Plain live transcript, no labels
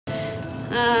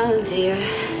Oh, dear.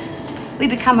 We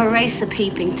become a race of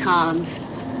peeping Toms.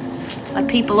 What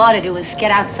people ought to do is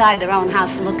get outside their own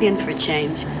house and look in for a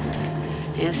change.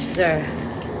 Yes, sir.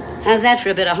 How's that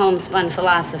for a bit of homespun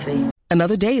philosophy?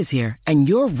 Another day is here, and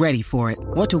you're ready for it.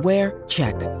 What to wear?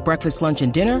 Check. Breakfast, lunch,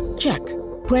 and dinner? Check.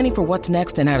 Planning for what's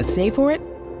next and how to save for it?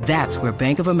 That's where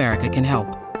Bank of America can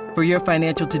help. For your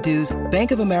financial to-dos,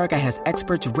 Bank of America has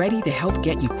experts ready to help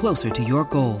get you closer to your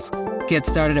goals. Get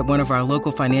started at one of our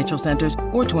local financial centers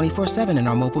or 24/7 in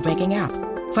our mobile banking app.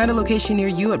 Find a location near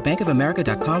you at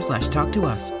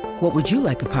bankofamerica.com/talktous. What would you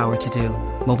like the power to do?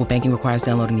 Mobile banking requires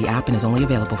downloading the app and is only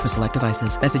available for select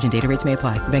devices. Message and data rates may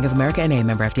apply. Bank of America N.A.,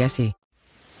 member FDIC.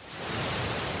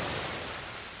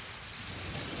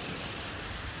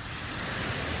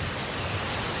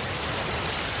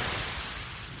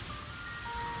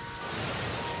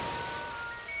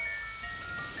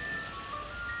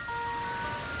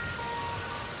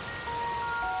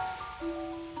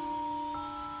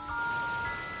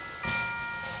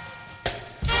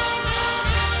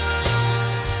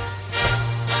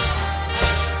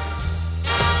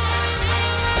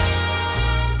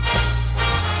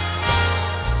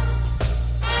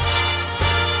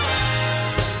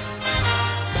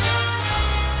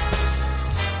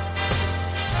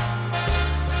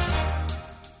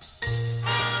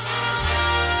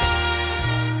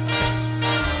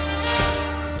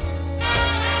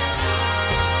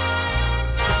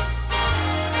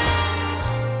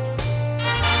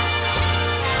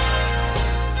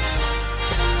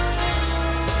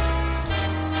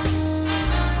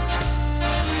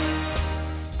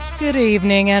 Good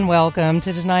evening and welcome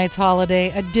to tonight's holiday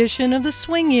edition of the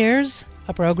Swing Years,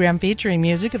 a program featuring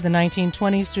music of the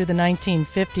 1920s through the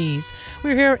 1950s.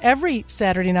 We're here every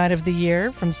Saturday night of the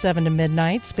year from 7 to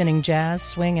midnight, spinning jazz,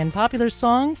 swing, and popular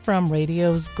song from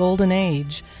radio's golden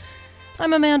age.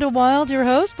 I'm Amanda Wild, your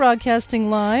host, broadcasting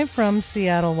live from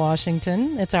Seattle,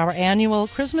 Washington. It's our annual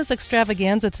Christmas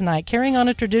extravaganza tonight, carrying on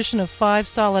a tradition of 5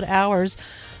 solid hours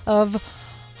of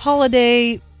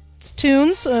holiday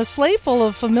tunes, a slate full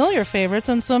of familiar favorites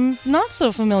and some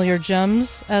not-so-familiar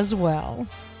gems as well.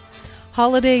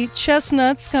 Holiday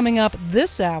chestnuts coming up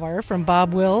this hour from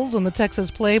Bob Wills and the Texas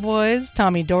Playboys,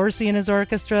 Tommy Dorsey and his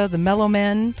orchestra, the Mellow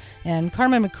Men, and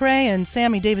Carmen McRae and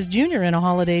Sammy Davis Jr. in a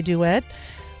holiday duet.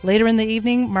 Later in the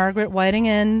evening, Margaret Whiting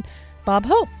and Bob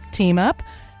Hope team up.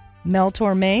 Mel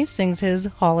Torme sings his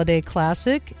holiday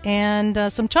classic, and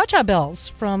some Cha-Cha Bells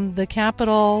from the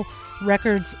Capitol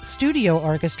Records Studio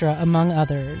Orchestra, among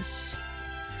others.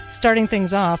 Starting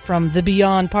things off from the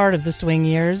beyond part of the swing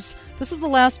years, this is the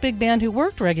last big band who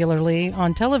worked regularly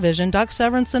on television, Doc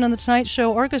Severinsen and the Tonight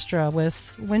Show Orchestra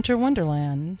with Winter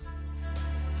Wonderland.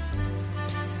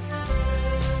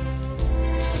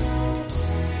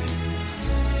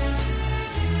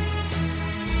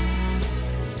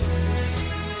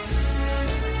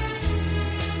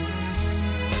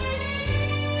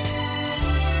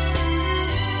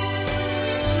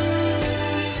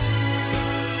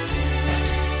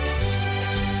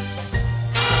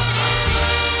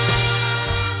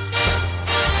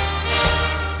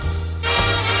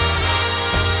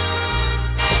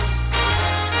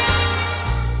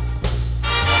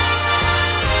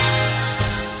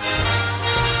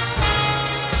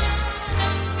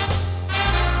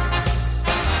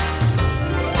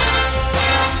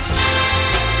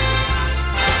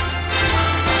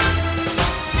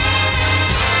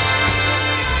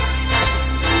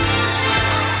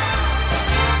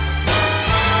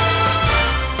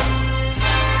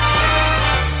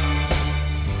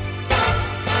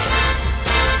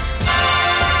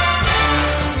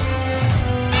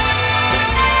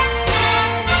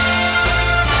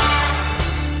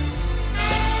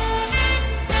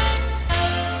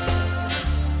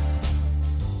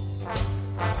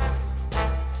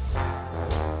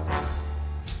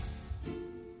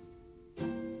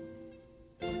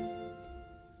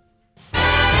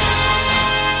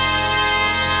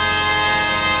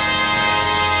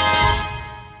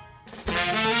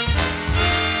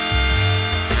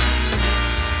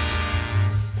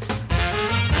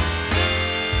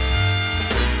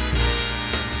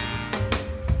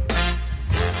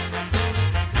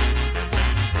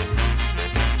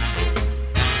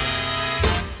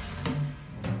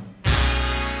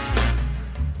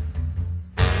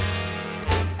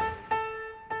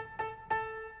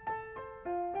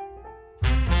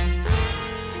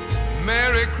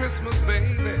 Christmas,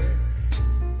 baby,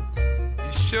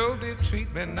 you sure did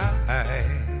treat me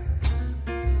nice.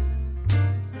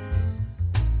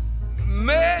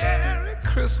 Merry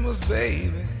Christmas,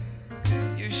 baby,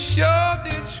 you sure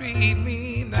did treat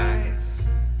me nice.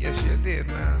 Yes, you did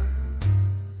now.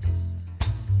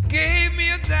 Gave me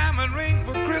diamond ring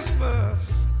for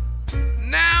Christmas.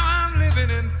 Now I'm living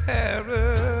in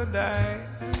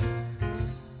paradise.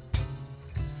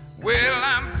 Well,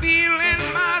 I'm feeling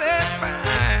mighty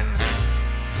fine.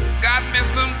 Got me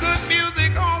some good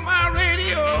music on my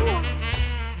radio.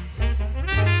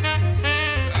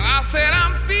 I said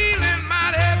I'm feeling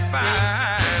mighty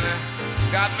fine.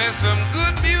 Got me some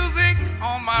good music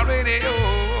on my radio,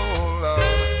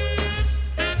 Lord.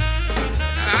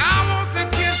 And I want to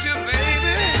kiss you,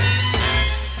 baby,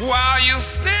 while you're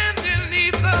standing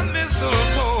neath the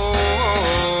mistletoe.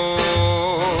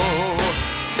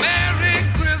 Merry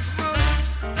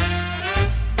Christmas,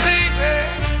 baby.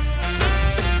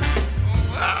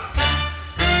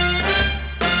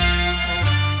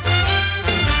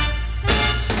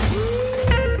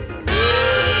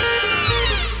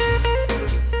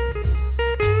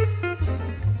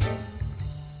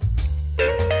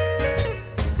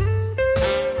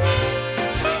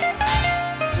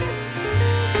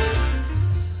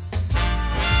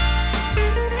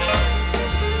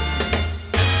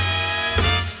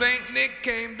 Saint Nick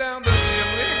came down the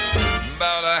chimney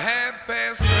about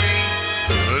 3:30.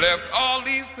 Left all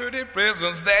these pretty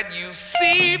presents that you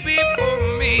see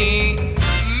before me.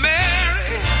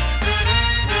 Merry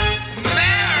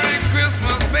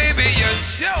Christmas, baby, you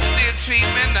sure did treat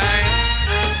me nice.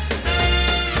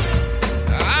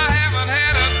 I haven't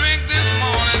had a drink this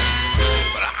morning,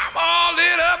 but I'm all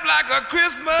lit up like a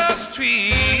Christmas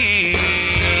tree.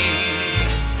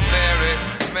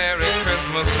 Merry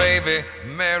Christmas, baby.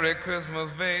 Merry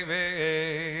Christmas, baby.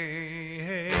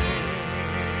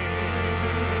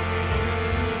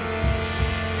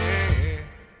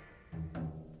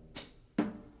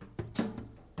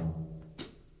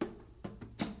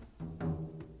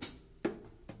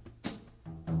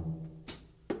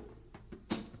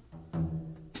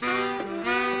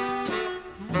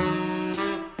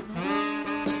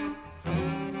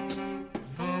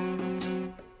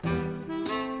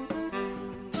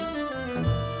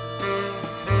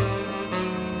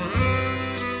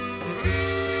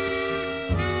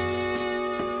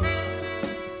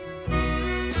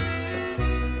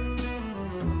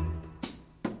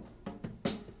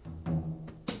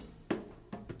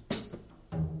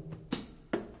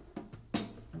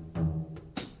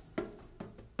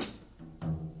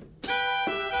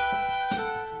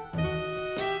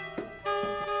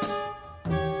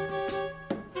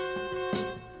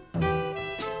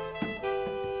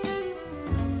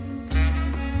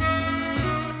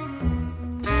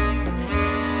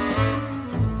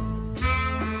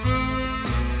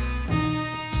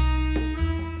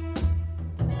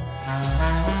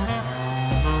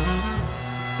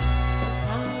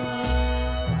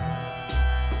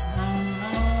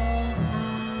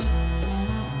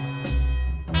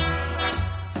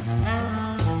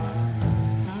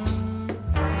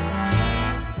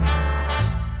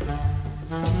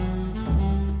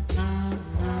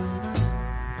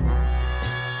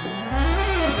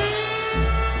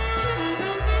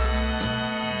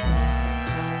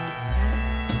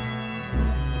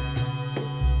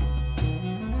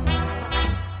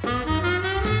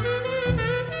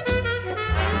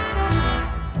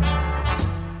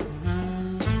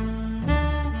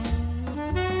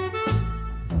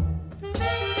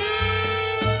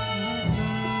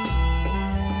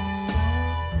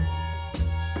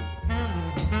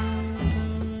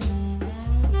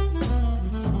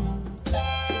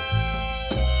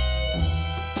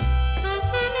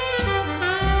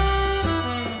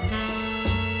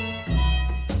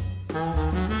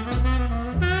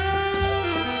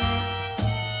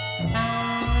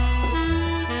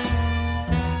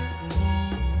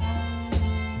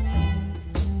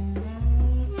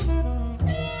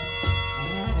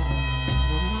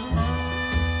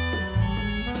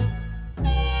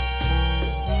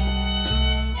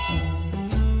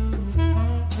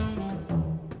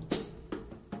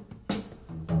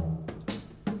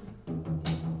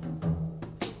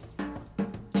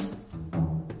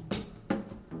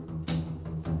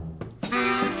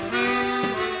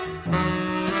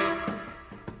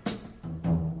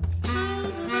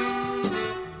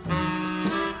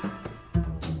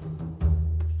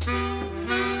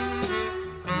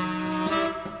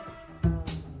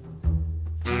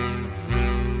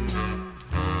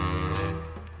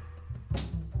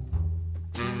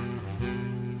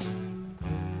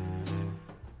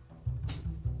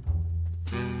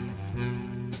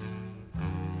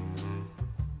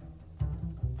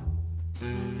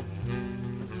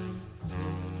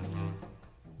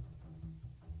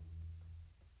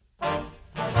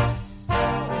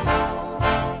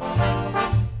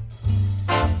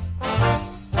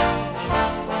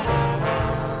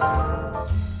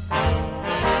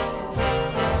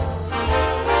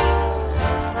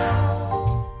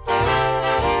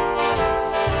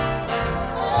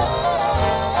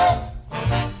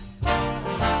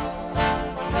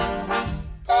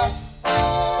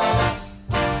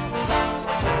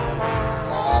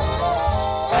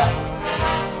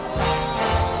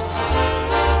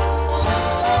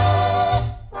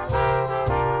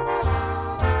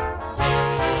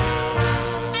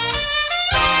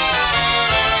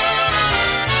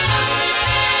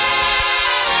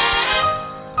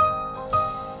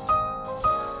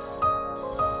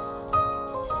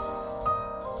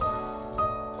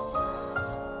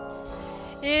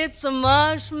 It's a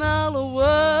marshmallow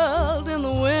world in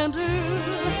the winter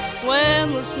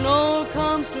when the snow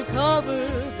comes to cover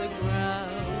the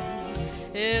ground.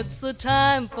 It's the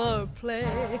time for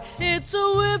play. It's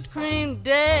a whipped cream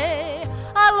day.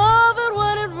 I love it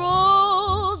when it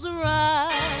rolls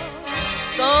around.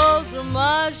 Those are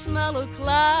marshmallow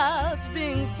clouds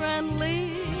being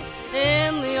friendly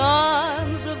in the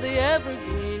arms of the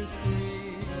evergreen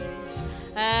trees.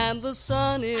 And the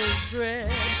sun is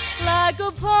red like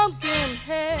a pumpkin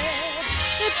head.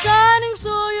 It's shining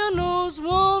so your nose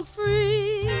won't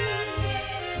freeze.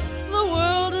 The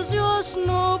world is your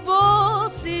snowball,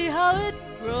 see how it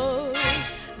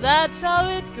grows. That's how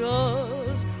it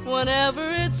goes whenever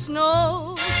it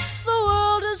snows. The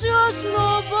world is your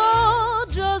snowball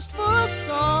just for a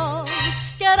song.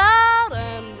 Get out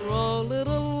and roll it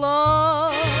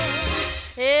along.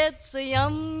 It's a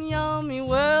yum, yummy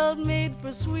world made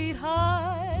for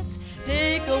sweethearts.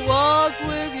 Take a walk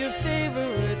with your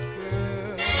favorite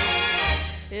girl.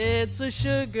 It's a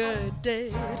sugar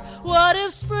date. What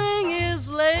if spring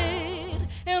is late?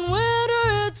 In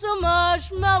winter it's a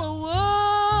marshmallow world.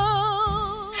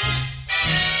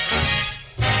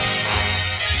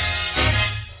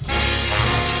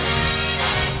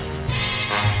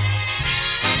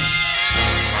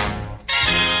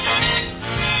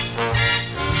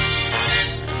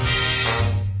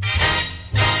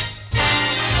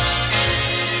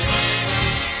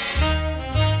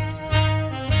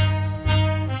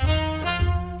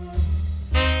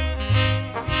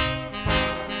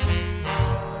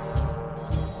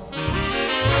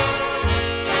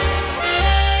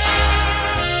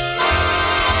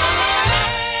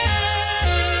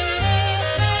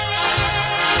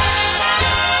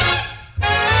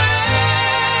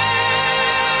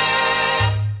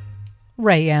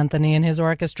 Ray Anthony and his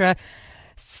orchestra,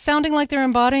 sounding like they're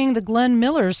embodying the Glenn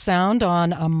Miller sound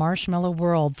on A Marshmallow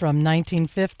World from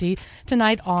 1950,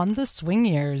 tonight on The Swing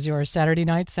Years, your Saturday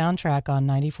night soundtrack on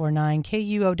 94.9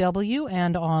 KUOW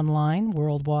and online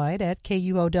worldwide at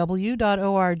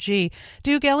KUOW.org.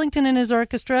 Duke Ellington and his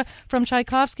orchestra from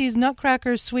Tchaikovsky's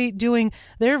Nutcracker Suite doing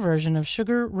their version of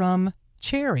Sugar Rum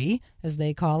Cherry, as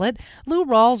they call it. Lou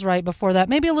Rawls right before that,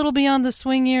 maybe a little beyond the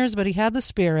swing years, but he had the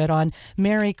spirit on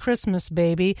Merry Christmas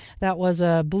Baby. That was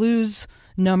a blues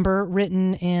number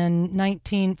written in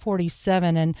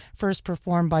 1947 and first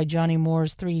performed by Johnny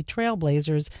Moore's Three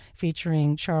Trailblazers,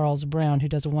 featuring Charles Brown, who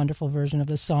does a wonderful version of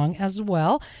the song as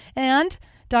well. And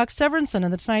Doc Severinsen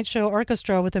and the Tonight Show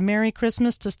Orchestra with a Merry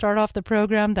Christmas to start off the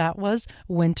program. That was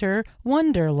Winter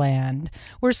Wonderland.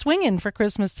 We're swinging for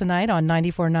Christmas tonight on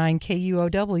 94.9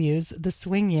 KUOW's The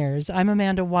Swing Years. I'm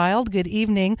Amanda Wild. Good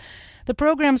evening. The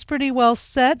program's pretty well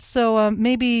set, so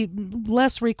maybe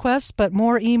less requests, but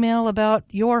more email about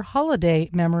your holiday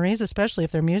memories, especially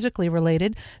if they're musically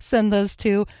related. Send those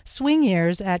to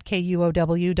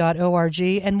swingyears@KUOW.org.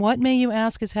 And what, may you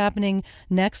ask, is happening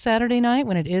next Saturday night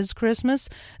when it is Christmas?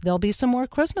 There'll be some more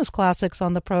Christmas classics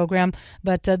on the program,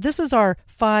 but this is our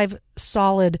 5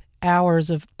 solid hours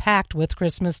of packed with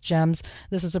Christmas gems.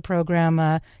 This is a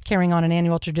program carrying on an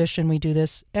annual tradition. We do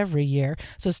this every year.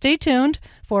 So stay tuned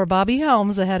for Bobby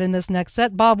Helms ahead in this next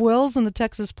set, Bob Wills and the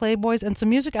Texas Playboys, and some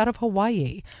music out of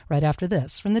Hawaii right after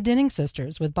this. From the Dinning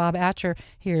Sisters with Bob Atcher,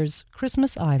 here's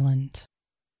Christmas Island.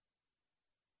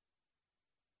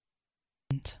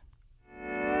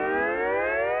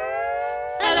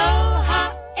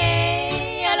 Aloha,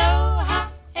 aloha,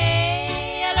 aloha.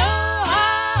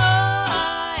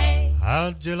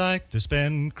 How'd you like to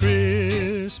spend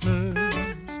Christmas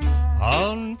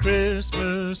on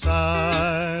Christmas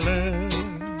Island?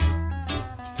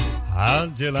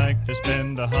 How'd you like to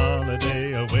spend a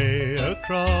holiday away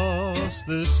across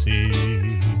the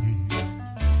sea?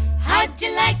 How'd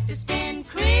you like to spend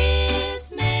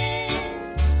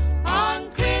Christmas on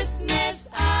Christmas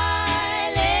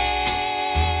Island?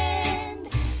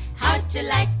 How'd you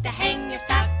like to hang your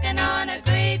stocking on a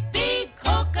great big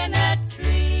coconut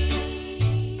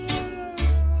tree?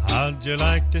 How'd you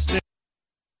like to stay?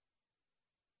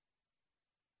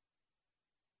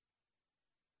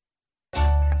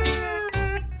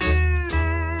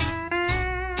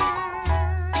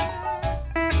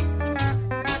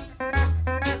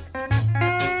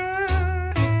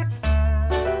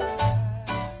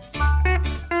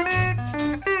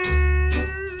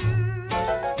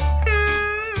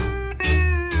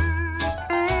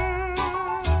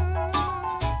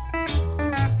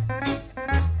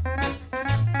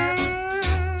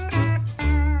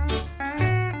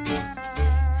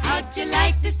 How'd you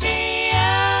like to stay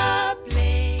up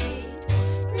late,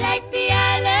 like the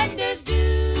islanders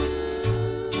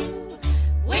do?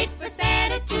 Wait for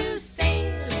Santa to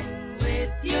sail in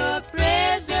with your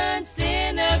present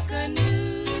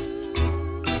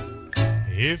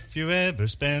If you ever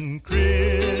spend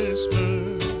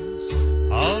Christmas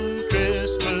on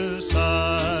Christmas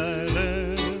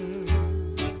Island,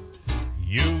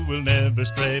 you will never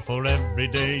stray, for every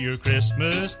day your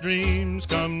Christmas dreams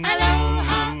come true.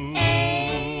 Aloha,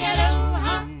 eh,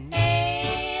 aloha,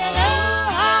 eh,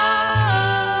 aloha.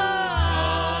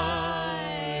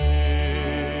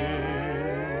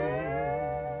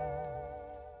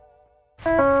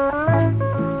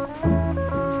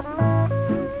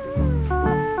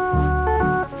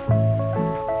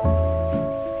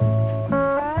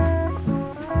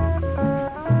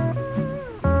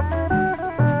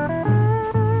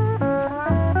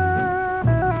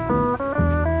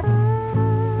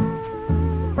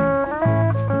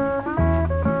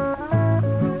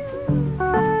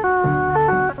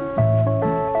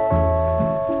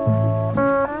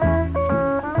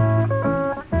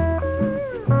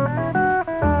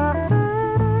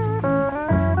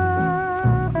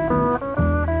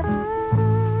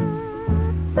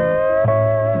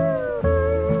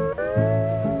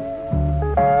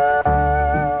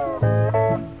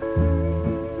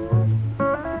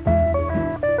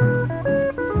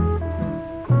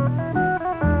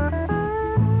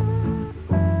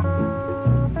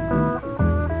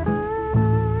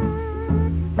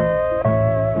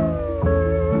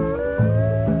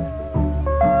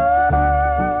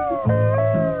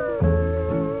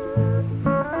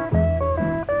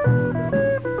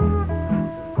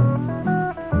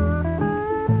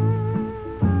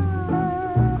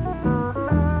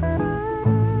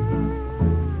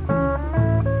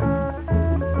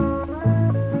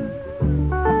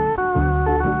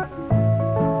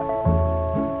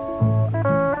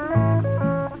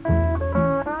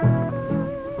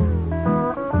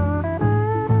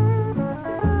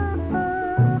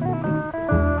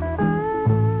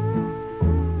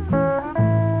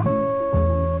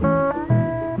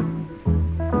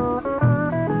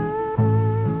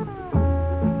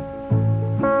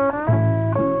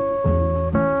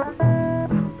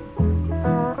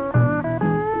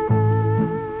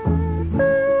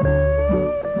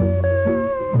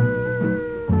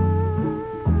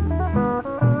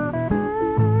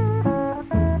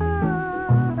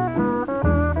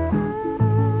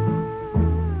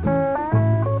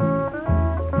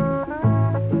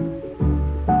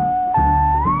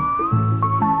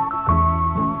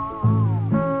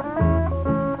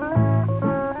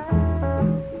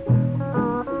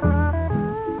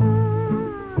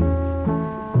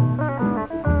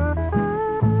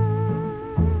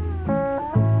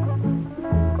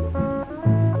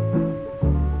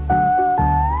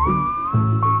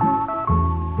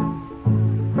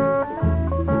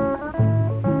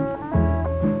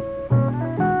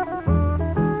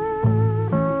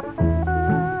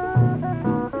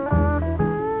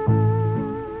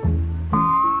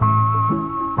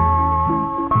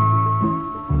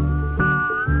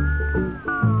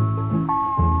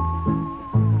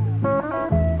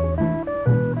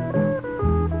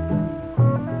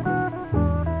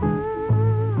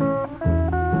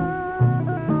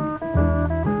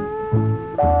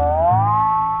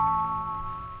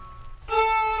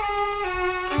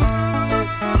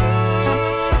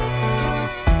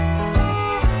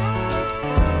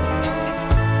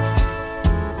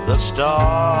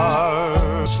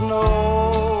 Star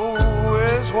snow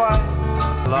is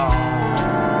white long,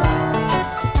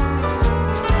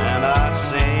 and I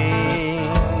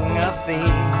sing a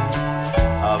theme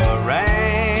of a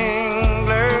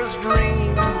wrangler's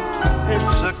dream.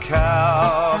 It's a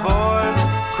cowboy's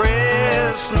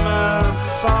Christmas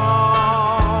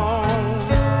song.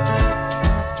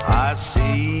 I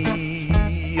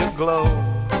see a glow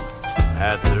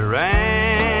at the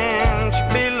ranch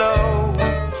below.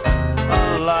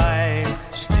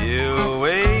 Life still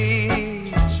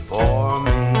waits for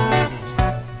me.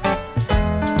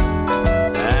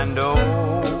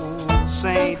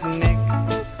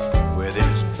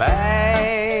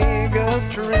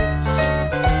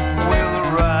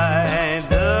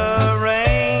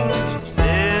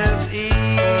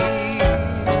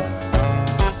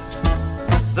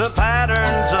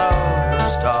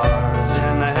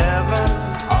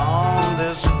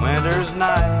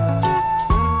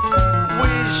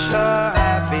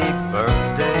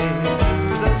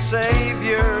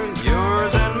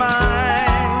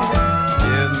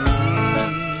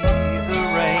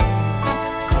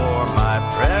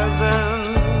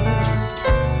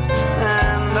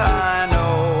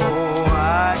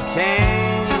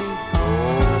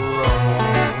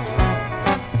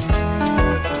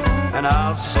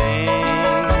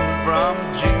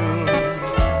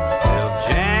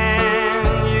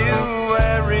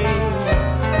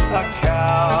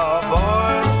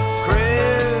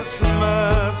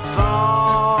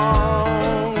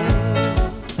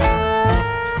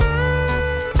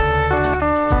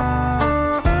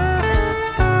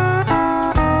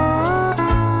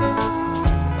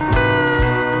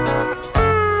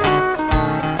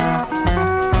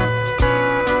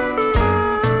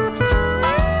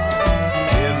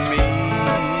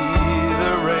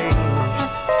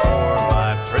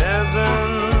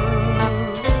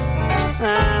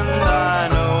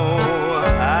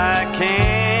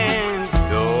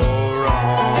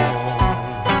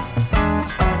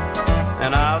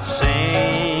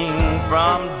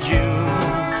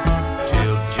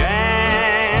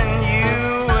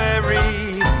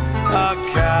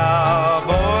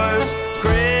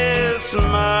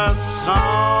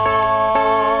 song.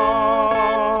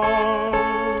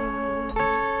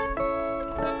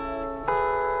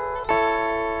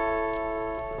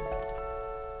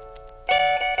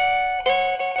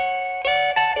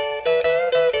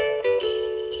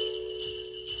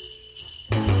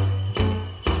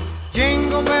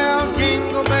 Jingle bell,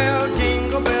 jingle bell,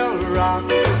 jingle bell rock.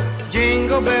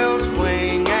 Jingle bells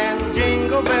swing and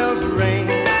jingle bells ring.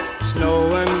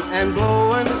 Snowing and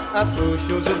blowing up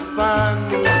bushels of fun.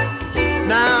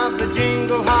 Now the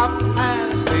jingle hop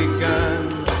has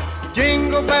begun.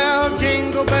 Jingle bell,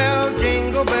 jingle bell,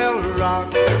 jingle bell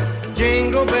rock.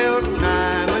 Jingle bells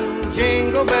time and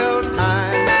jingle bell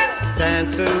time.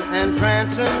 Dancing and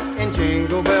prancing in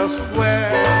Jingle Bell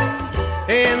Square.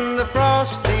 In the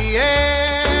frosty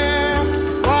air,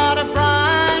 what a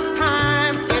bright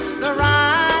time. It's the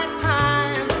right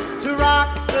time to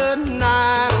rock the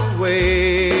night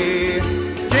away.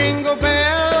 Jingle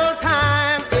bell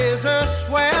time is a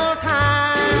swell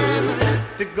time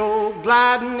to go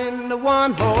gliding in the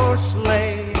one-horse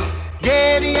sleigh.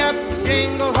 Giddy up,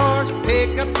 jingle horse,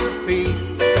 pick up your feet.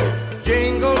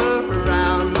 Jingle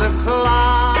around the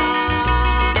clock.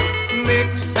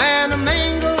 Mix and a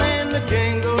mingle in the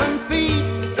jingling feet.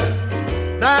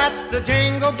 That's the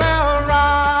Jingle Bell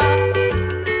Rock.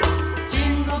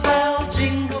 Jingle bell,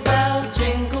 jingle bell,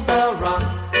 jingle bell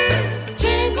rock.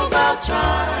 Jingle bell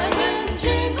chime and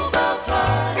jingle bell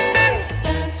time.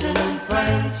 Dancing and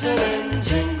prancing in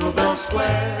Jingle Bell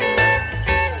Square.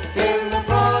 In the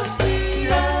frosty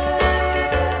air.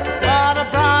 What a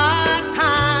bright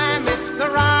time, it's the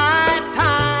right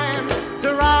time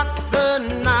to rock the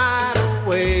night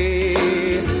away.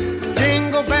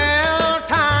 Jingle bell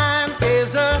time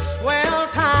is a swell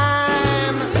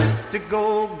time to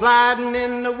go gliding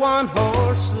in the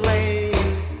one-horse sleigh.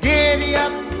 Giddy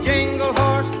up, jingle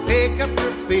horse, pick up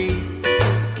your feet.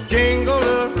 Jingle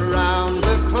around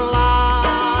the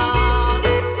clock.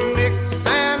 Mix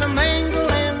and a mingle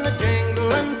in the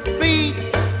jingling feet.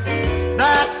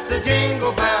 That's the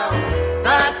jingle bell,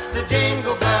 that's the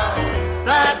jingle bell,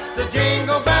 that's the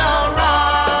Jingle Bell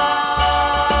Rock.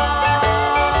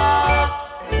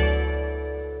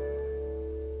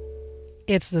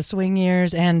 It's the swing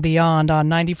years and beyond on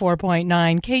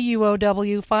 94.9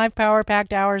 KUOW, 5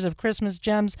 power-packed hours of Christmas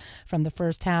gems from the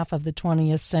first half of the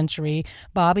 20th century.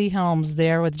 Bobby Helms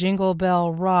there with Jingle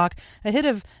Bell Rock, a hit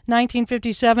of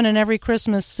 1957 and every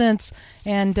Christmas since,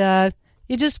 and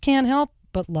you just can't help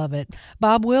but love it.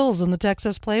 Bob Wills and the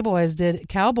Texas Playboys did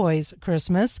Cowboys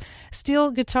Christmas. Steel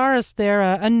guitarist there,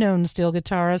 unknown steel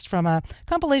guitarist from a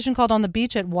compilation called On the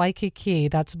Beach at Waikiki.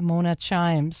 That's Mona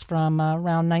Chimes from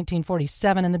around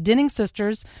 1947. And the Dinning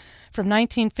Sisters from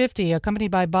 1950,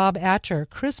 accompanied by Bob Atcher,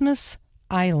 Christmas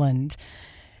Island.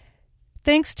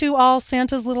 Thanks to all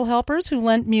Santa's Little Helpers who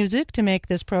lent music to make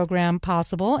this program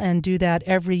possible and do that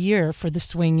every year for the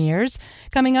swing years.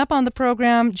 Coming up on the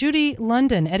program, Judy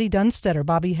London, Eddie Dunstetter,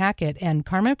 Bobby Hackett, and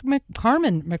Carmen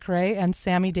McRae and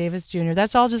Sammy Davis Jr.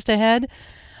 That's all just ahead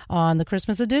on the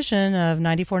Christmas edition of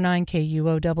 94.9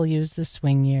 KUOW's The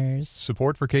Swing Years.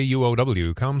 Support for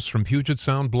KUOW comes from Puget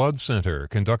Sound Blood Center,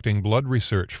 conducting blood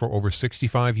research for over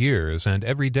 65 years and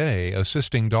every day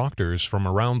assisting doctors from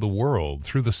around the world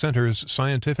through the center's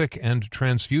scientific and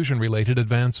transfusion-related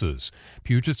advances.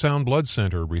 Puget Sound Blood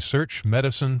Center, research,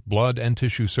 medicine, blood, and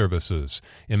tissue services.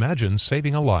 Imagine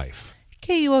saving a life.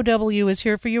 KUOW is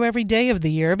here for you every day of the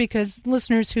year because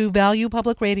listeners who value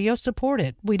public radio support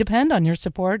it. We depend on your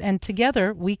support, and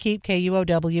together we keep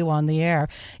KUOW on the air.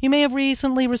 You may have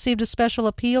recently received a special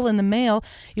appeal in the mail.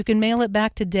 You can mail it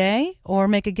back today or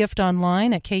make a gift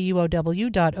online at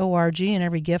KUOW.org, and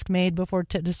every gift made before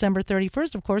December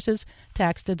 31st, of course, is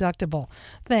tax deductible.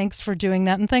 Thanks for doing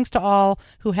that, and thanks to all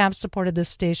who have supported this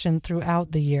station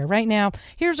throughout the year. Right now,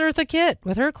 here's Eartha Kitt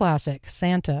with her classic,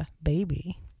 Santa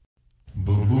Baby.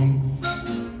 Boom boom,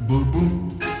 boom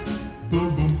boom,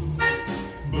 boom boom,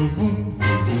 boom boom,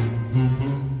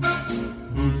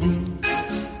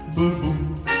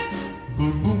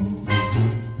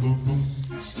 boom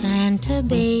boom. Santa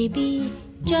baby,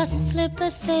 just slip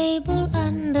a sable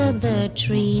under the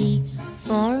tree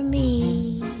for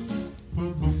me.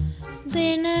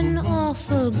 Been an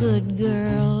awful good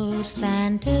girl,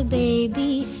 Santa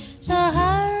baby, so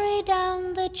hurry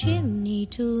down the chimney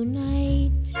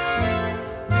tonight.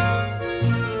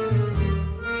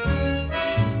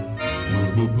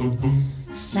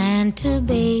 Santa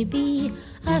baby,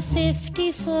 a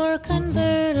 54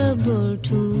 convertible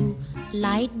to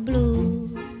light blue.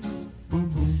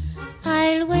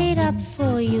 I'll wait up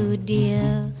for you,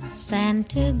 dear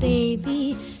Santa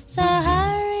baby, so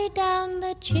hurry down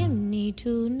the chimney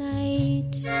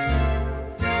tonight.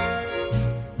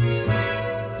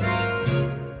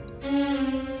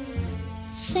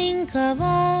 of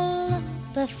all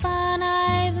the fun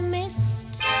I've missed.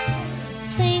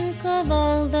 Think of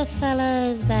all the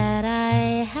fellas that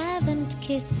I haven't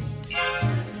kissed.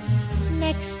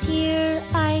 Next year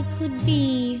I could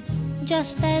be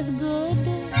just as good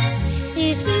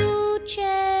if you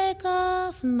check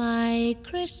off my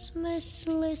Christmas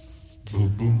list.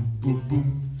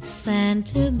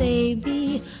 Santa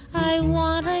baby, I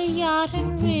want a yacht,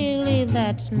 and really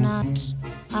that's not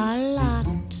a lot.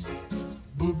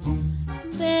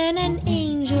 Been an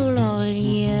angel all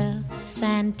year,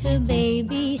 Santa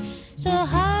baby, so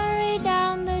hurry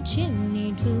down the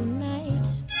chimney tonight.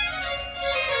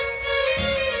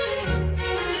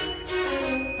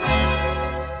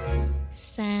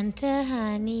 Santa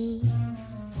honey,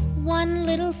 one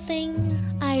little thing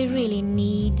I really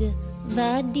need,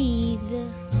 the deed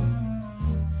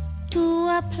to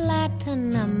a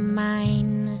platinum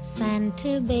mine,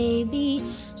 Santa baby,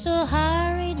 so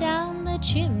hurry down the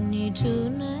chimney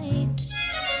tonight.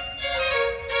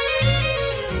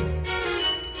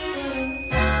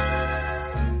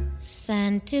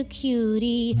 Santa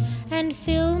cutie, and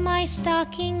fill my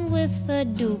stocking with a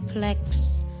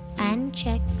duplex and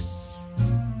checks.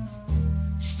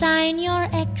 Sign your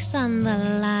X on the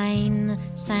line,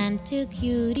 Santa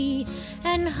cutie,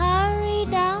 and hurry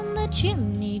down the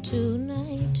chimney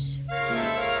tonight.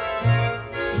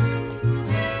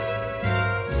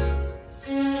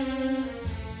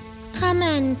 Come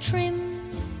and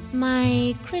trim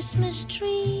my Christmas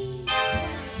tree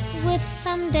with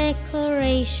some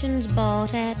decorations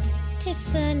bought at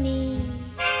Tiffany.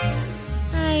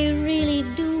 I really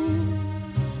do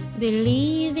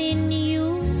believe in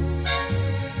you.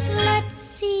 Let's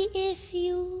see if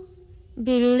you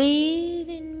believe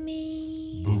in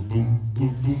me.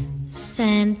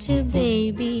 Santa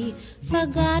baby,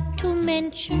 forgot to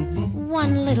mention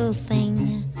one little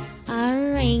thing,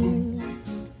 a ring.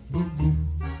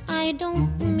 I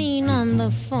don't mean on the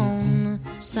phone,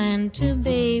 Santa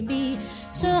baby,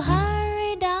 so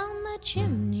hurry down the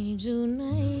chimney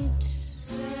tonight.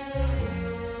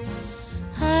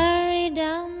 Hurry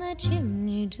down the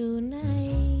chimney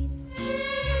tonight.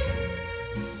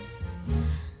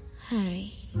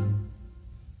 Hurry.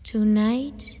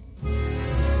 Tonight.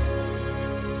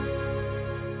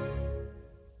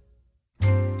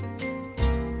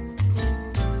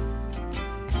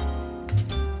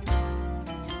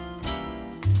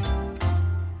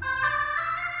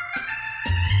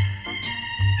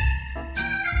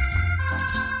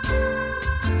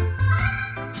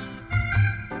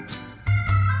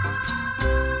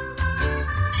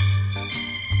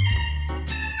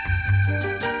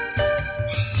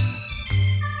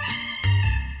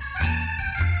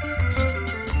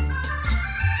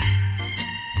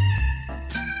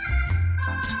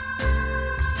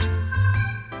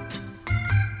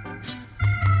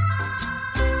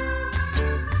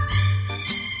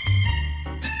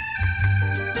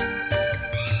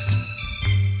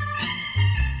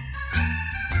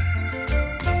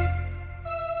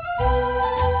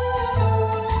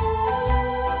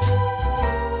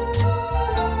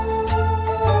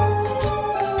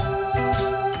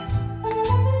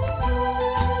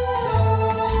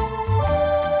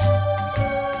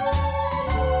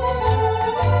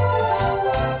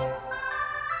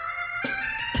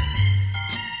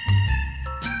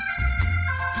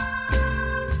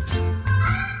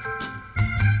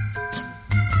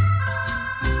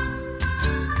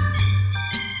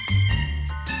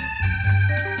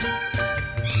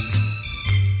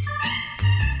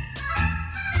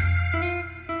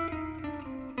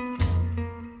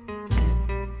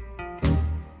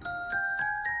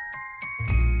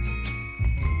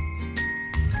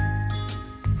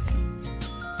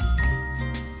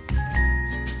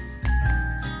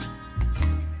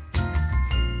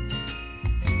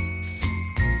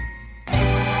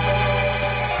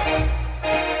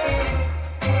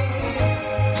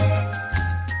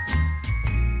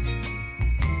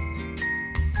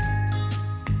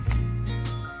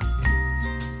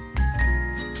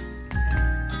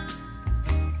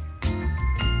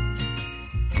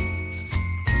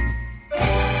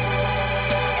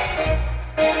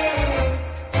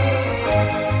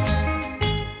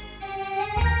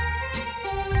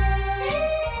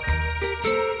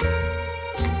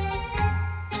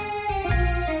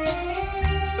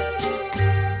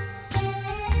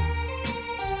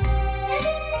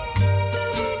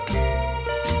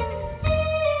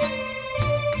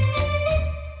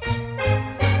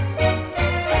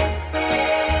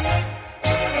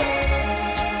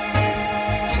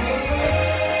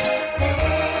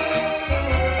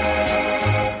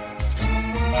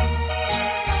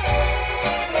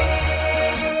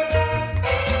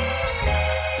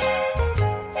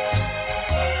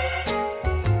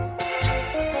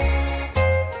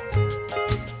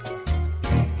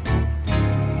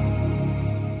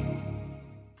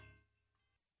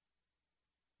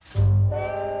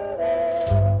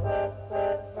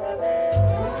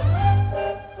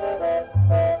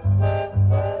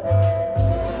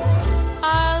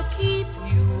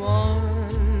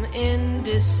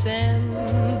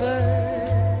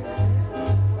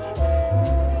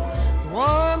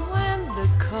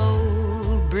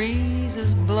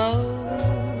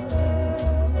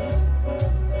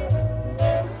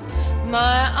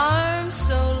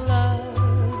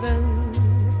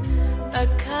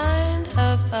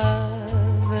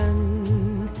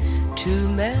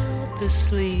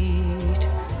 sleet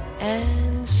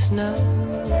and snow.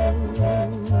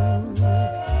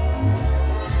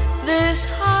 This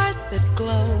heart that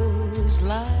glows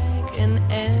like an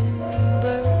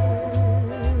ember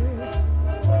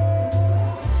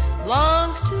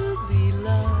longs to be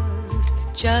loved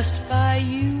just by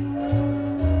you.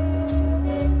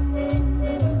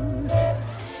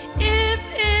 If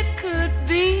it could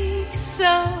be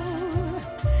so,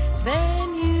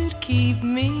 then you'd keep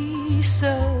me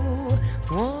so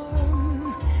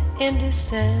warm in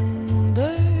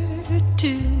December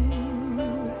too.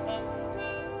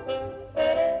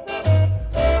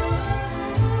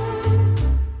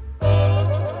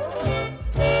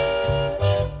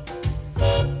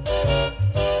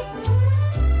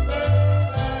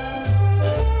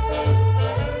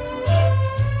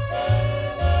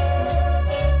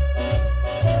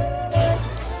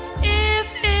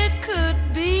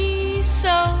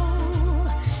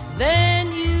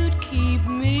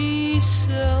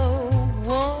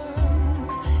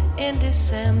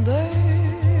 December,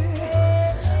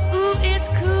 ooh, it's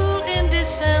cool in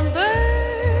December.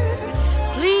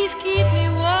 Please keep me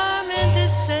warm in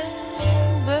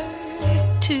December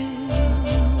too.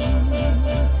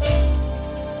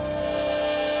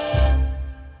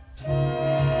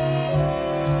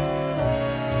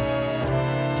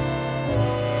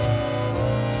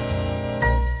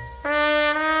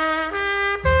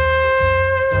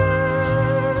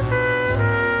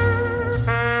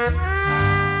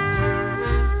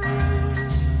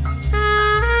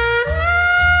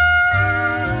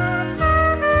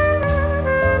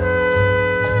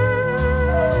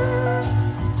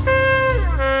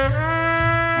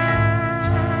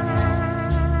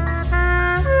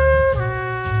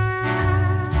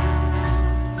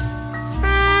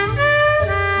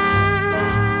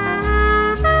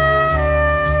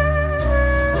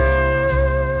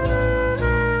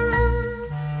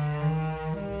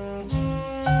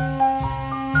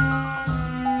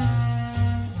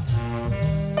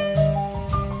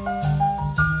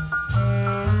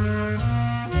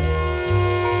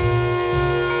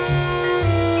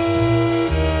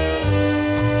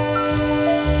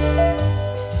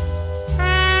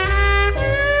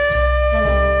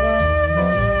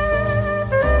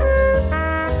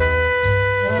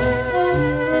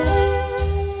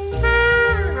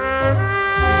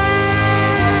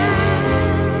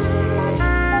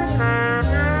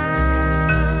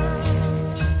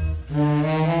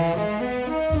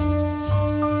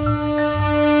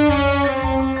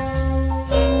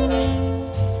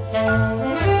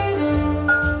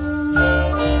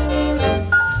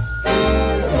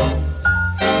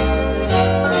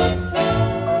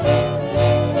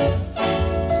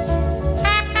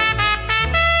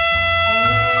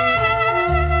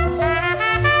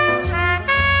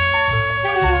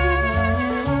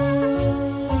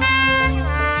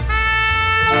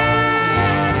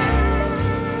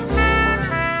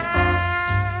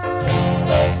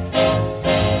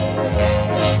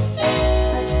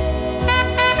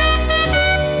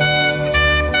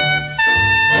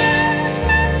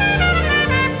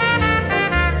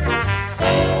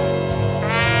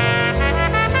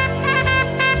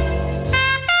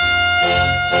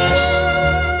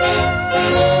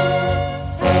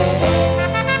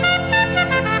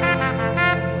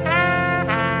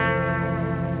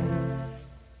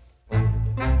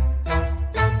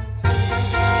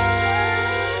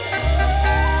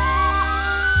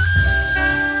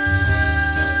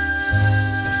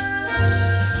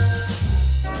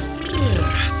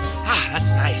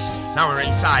 Now we're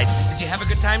inside. Did you have a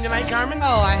good time tonight, Carmen?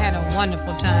 Oh, I had a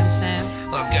wonderful time, Sam.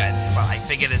 Well, good. Well, I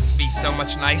figured it'd be so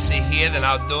much nicer here than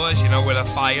outdoors, you know, where the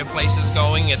fireplace is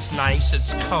going. It's nice,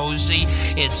 it's cozy,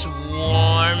 it's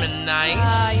warm and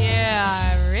nice.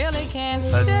 Yeah, I really can't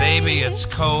But stay. baby, it's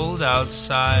cold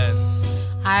outside.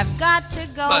 I've got to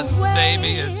go But away.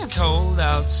 baby, it's cold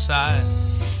outside.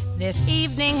 This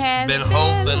evening has Been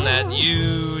hoping that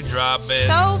you drop in.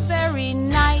 so very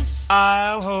nice.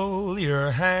 I'll hold your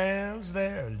hands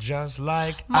there just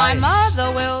like My ice.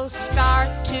 mother will start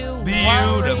to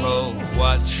Beautiful, worry,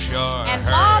 what's your and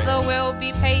hurry? Father will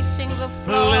be pacing the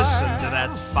floor. Listen to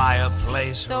that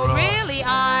fireplace So roar. really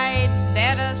I'd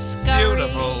better scurry.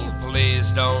 Beautiful,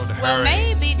 please don't Well, hurry.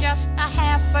 maybe just a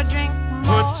half a drink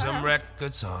more. Put some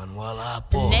records on while I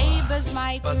pour. Neighbors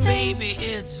might But baby,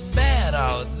 it's bad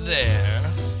out there.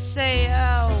 say,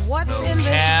 what's No in this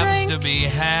cabs drink? to be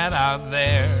had out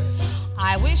there.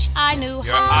 I wish I knew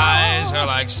Your how eyes are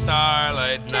like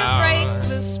starlight to now. break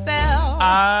the spell.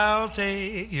 I'll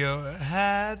take your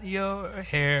hat, your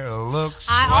hair looks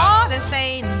I swell. ought to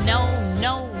say no,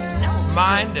 no, no.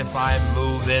 mind if I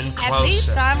move in closer? At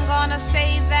least I'm gonna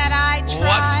say that I tried.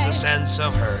 What's the sense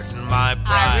of hurting my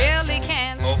pride? I really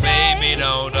can't Oh, stay. baby,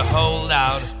 don't hold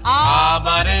out. Oh,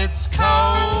 but it's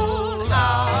cold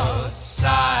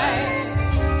outside.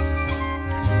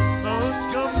 Oh,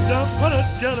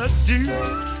 scum-dum-ba-da-da-da-doo.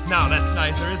 Now that's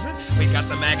nicer, isn't it? We got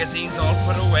the magazines all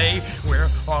put away. We're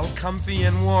all comfy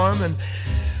and warm and,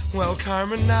 well,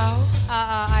 Carmen, now?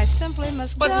 I simply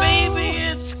must But go. baby,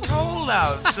 it's cold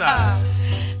outside.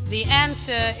 The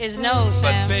answer is no,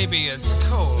 But Sam. baby, it's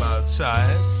cold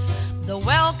outside. The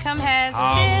welcome has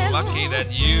How been lucky that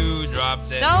you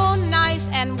dropped in. so nice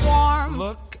and warm.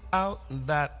 Look out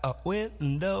that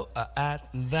window at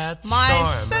that My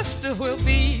storm. sister will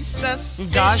be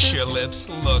suspicious. Gosh, your lips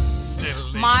look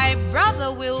delicious. My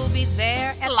brother will be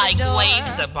there at like the door.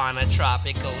 waves upon a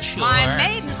tropical shore. My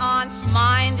maiden aunt's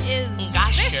mind is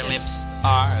Gosh, vicious. your lips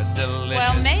are delicious.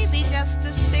 Well, maybe just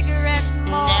a cigarette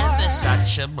more. Never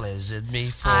such a blizzard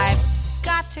before. I've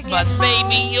got to get But home.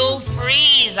 baby, you'll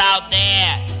freeze out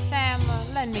there. Sam,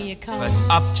 lend me your comb. But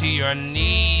up to your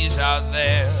knees out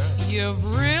there. You've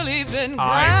really been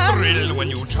I grand. thrill when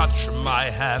you touch my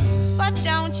hand. But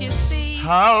don't you see?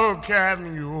 How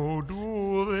can you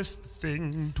do this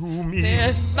thing to me?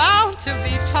 There's bound to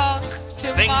be talk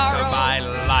tomorrow. Think of my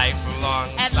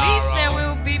lifelong At sorrow. least there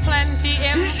will be plenty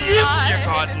If you implied.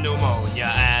 caught pneumonia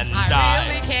and I died,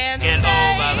 really can't get stay.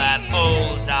 over that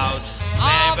old doubt.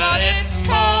 Oh, Baby, but it's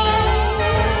cold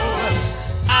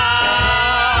outside.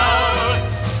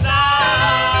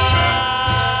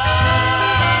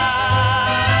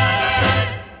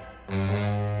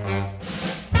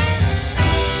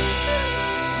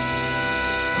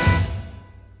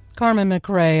 Carmen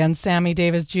McRae and Sammy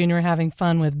Davis Jr. having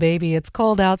fun with Baby It's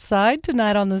Cold Outside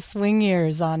tonight on the Swing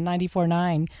Years on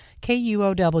 94.9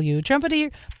 KUOW.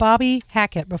 Trumpeter Bobby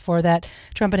Hackett before that,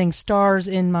 trumpeting Stars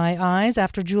in My Eyes.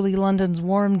 After Julie London's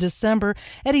Warm December,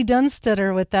 Eddie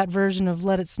Dunstetter with that version of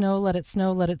Let It Snow, Let It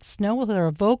Snow, Let It Snow, with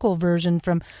a vocal version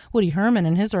from Woody Herman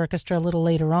and his orchestra a little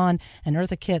later on, and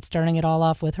Eartha Kitt starting it all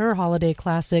off with her holiday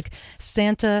classic,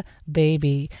 Santa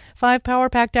Baby. 5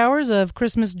 power-packed hours of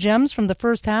Christmas gems from the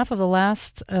first half of the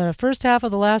last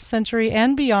century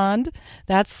and beyond.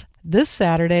 That's this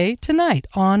Saturday, tonight,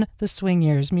 on the Swing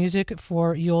Years. Music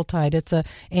for Yuletide. It's an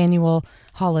annual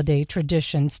holiday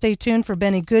tradition. Stay tuned for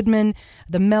Benny Goodman,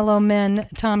 the Mellow Men,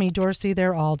 Tommy Dorsey.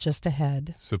 They're all just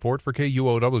ahead. Support for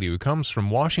KUOW comes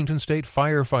from Washington State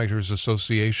Firefighters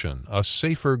Association, a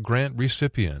SAFER grant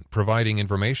recipient, providing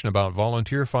information about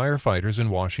volunteer firefighters in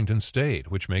Washington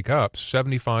State, which make up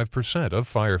 75% of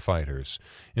firefighters.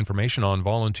 Information on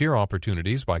volunteer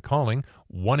opportunities by calling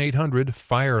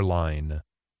 1-800-FIRELINE.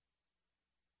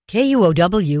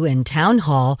 KUOW and Town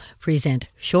Hall present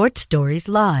Short Stories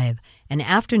Live, an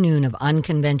afternoon of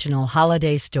unconventional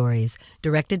holiday stories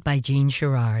directed by Gene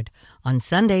Sherrard, on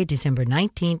Sunday, December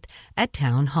 19th at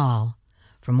Town Hall.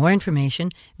 For more information,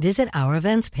 visit our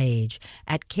events page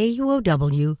at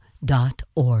KUOW.org.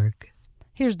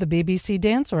 Here's the BBC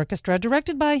Dance Orchestra,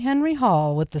 directed by Henry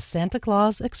Hall, with the Santa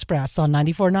Claus Express on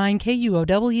 94.9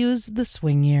 KUOW's The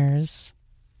Swing Years.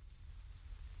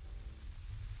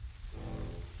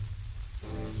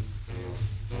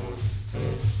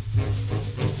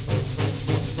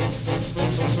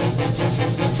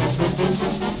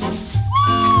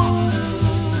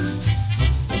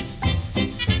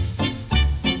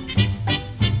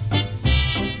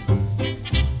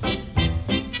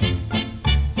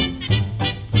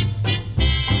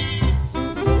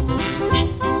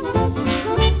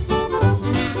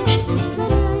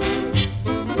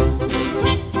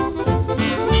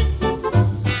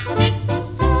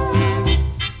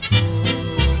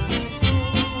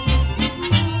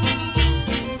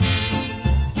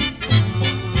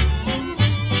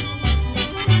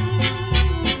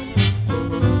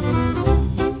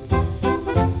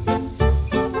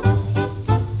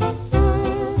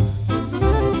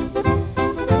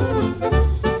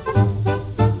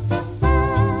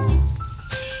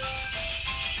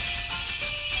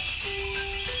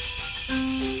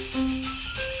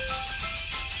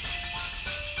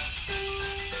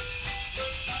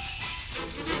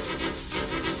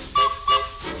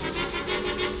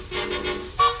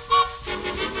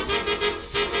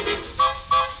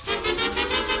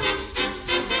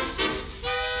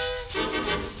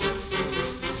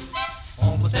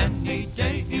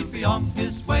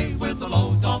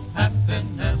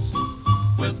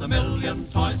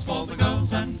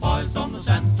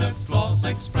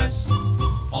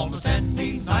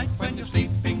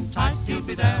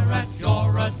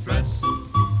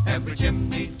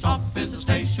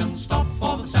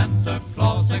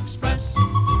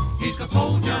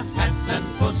 Soldier hats and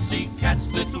pussy cat.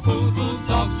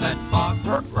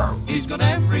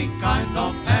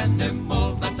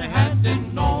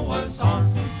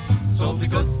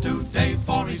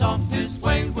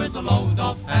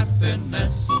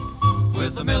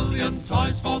 with a million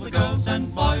toys for the girls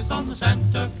and boys on the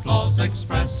Santa Claus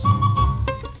Express.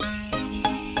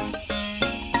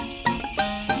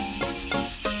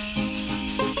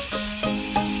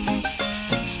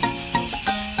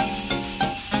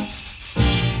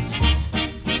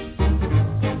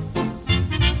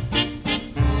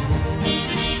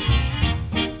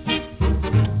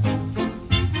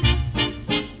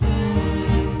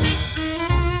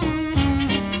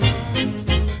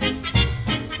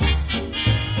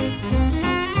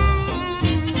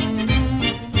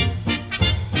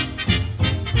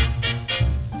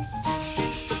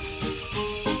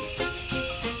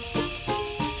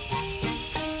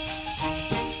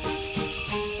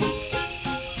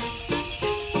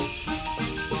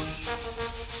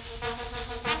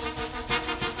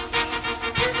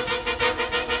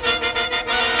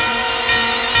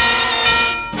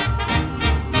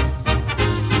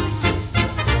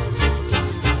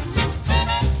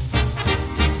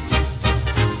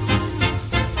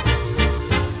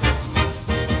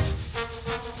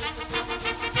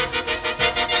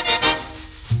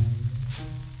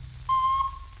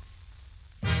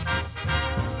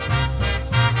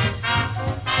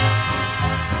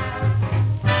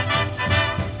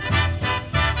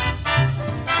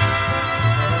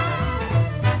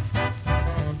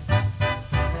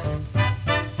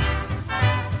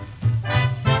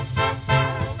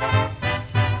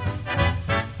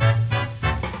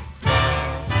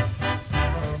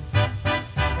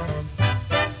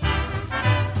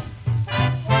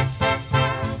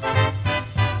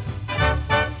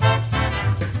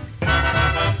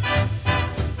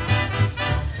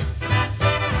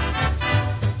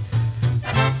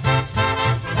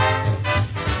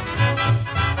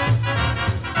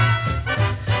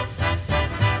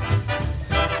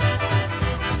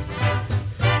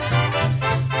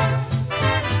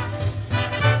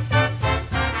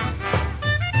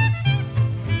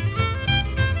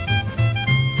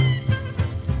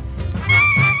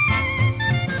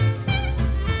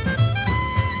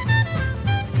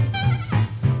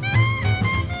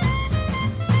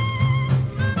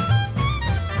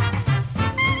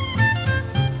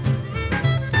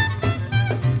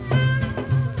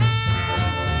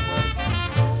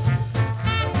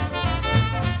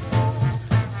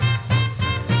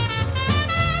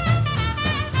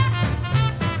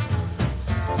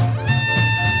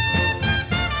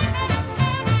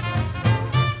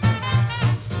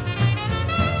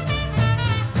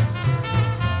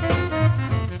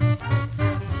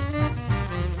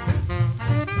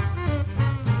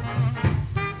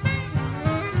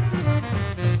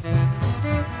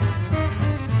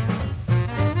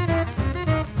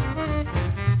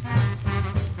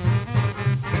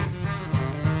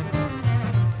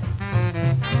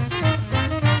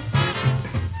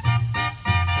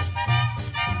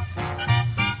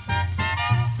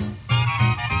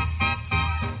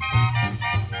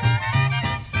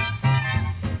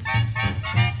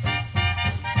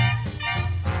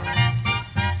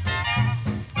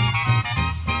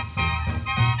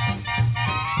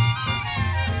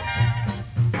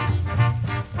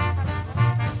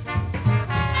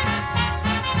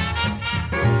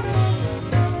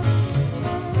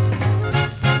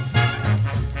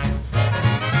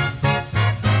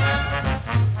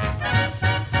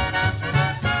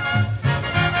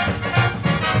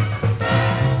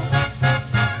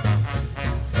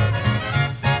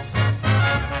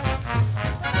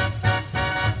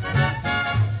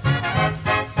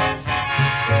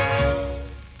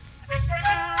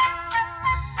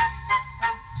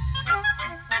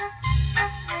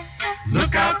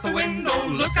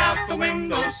 Look out the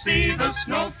window, see the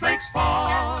snowflakes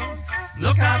fall.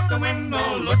 Look out the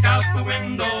window,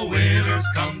 winter's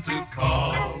come to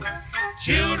call.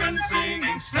 Children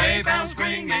singing, sleigh bells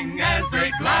ringing as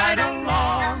they glide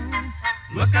along.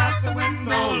 Look out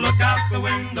the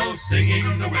window,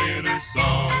 singing the winter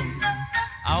song.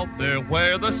 Out there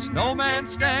where the snowman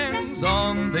stands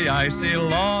on the icy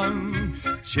lawn,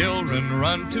 children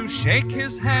run to shake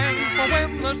his hand, for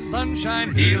when the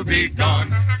sunshine he'll be gone.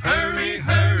 Hurry,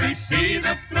 hurry, see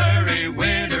the flurry,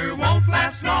 winter won't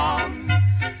last long.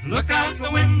 Look out the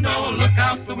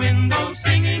window,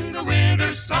 singing the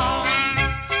winter song.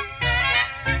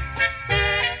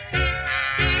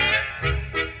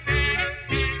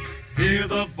 Hear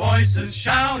the voices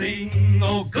shouting,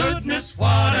 oh goodness,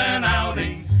 what an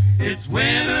outing. It's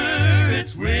winter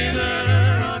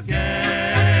again.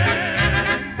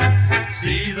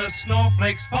 See the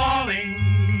snowflakes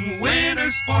falling,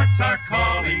 winter sports are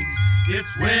calling. It's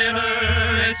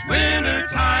winter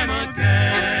time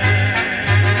again.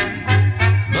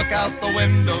 Look look out the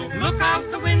window. Look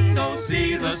out the window,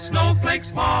 see the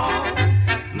snowflakes fall.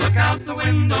 Look out the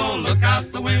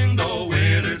window,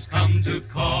 winter's come to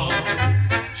call.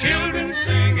 Children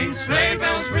singing, sleigh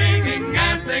bells ringing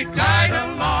as they glide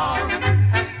along.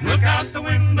 Look out the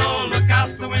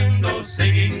window,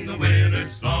 singing the winter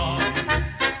song.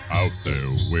 Out there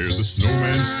where the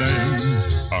snowman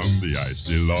stands on the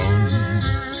icy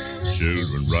lawn,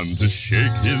 children run to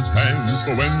shake his hands,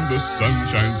 for when the sun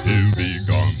shines he'll be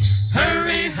gone.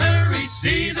 Hurry, hurry,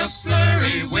 see the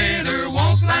flurry, winter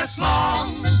won't last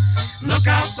long. Look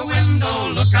out the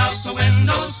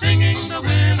window, singing the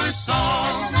winter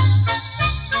song.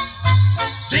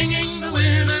 Singing the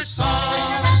winter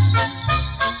song.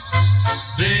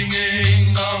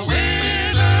 Singing the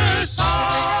winter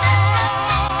song.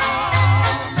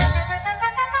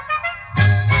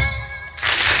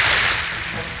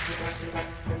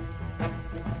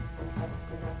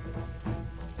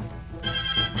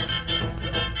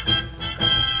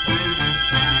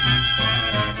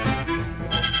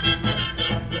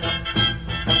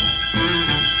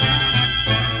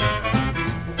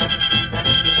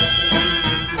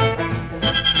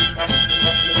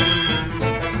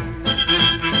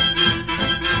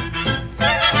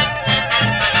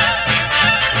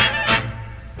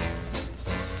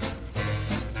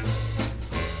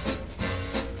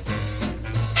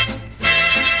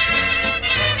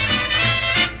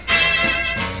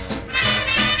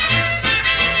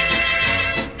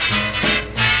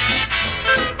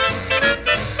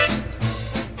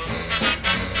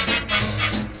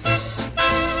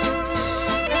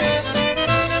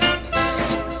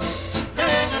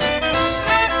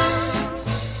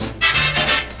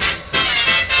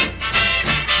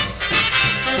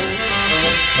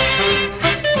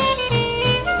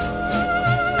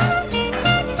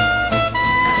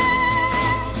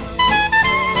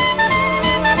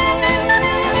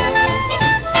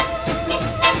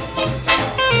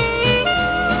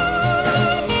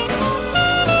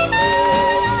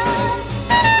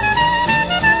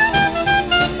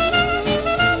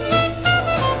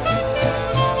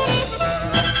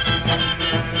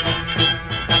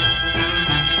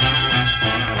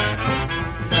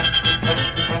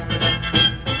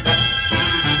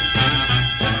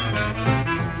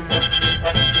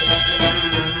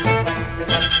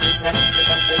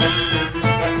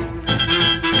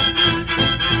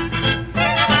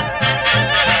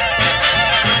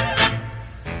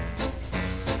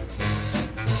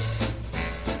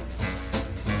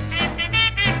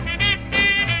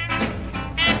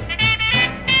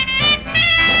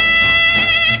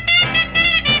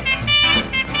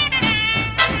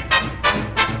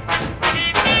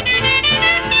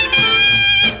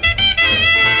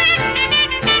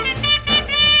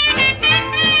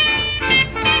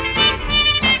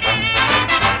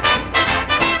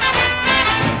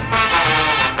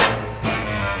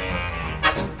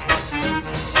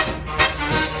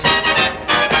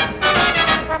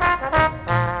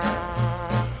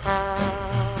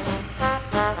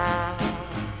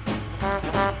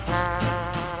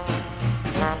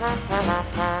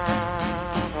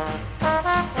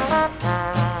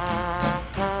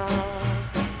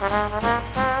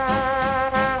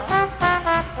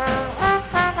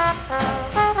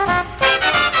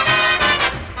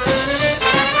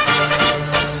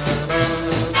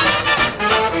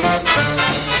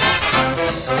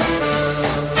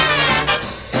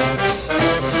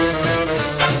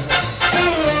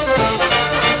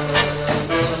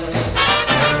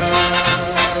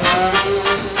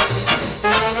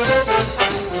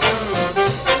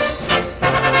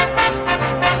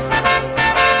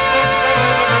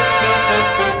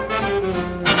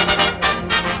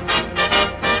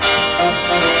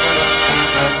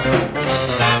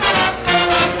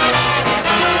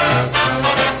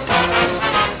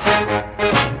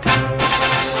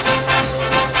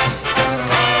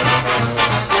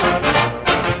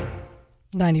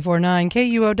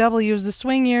 KUOW's The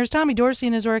Swing Years, Tommy Dorsey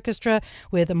and his orchestra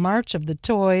with March of the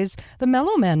Toys. The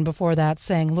Mellow Men before that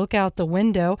sang Look Out the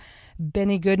Window.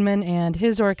 Benny Goodman and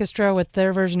his orchestra with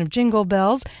their version of Jingle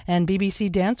Bells, and BBC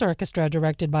Dance Orchestra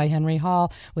directed by Henry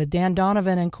Hall with Dan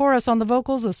Donovan and chorus on the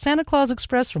vocals of Santa Claus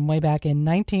Express from way back in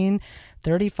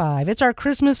 1935. It's our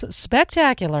Christmas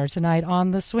spectacular tonight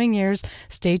on The Swing Years.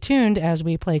 Stay tuned as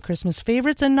we play Christmas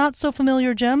favorites and not so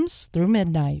familiar gems through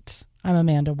midnight. I'm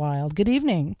Amanda Wild. Good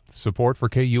evening. Support for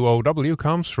KUOW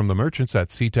comes from the merchants at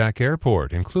SeaTac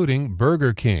Airport, including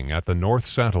Burger King at the North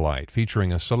Satellite,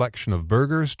 featuring a selection of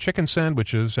burgers, chicken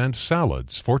sandwiches, and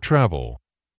salads for travel.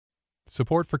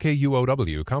 Support for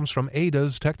KUOW comes from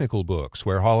Ada's Technical Books,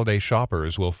 where holiday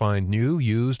shoppers will find new,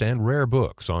 used, and rare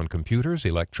books on computers,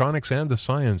 electronics, and the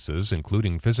sciences,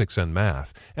 including physics and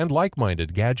math, and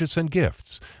like-minded gadgets and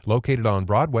gifts. Located on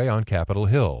Broadway on Capitol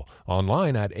Hill.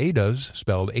 Online at Ada's,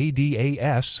 spelled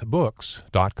ADAS,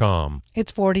 books.com.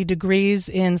 It's 40 degrees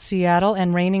in Seattle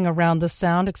and raining around the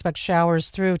Sound. Expect showers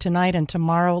through tonight and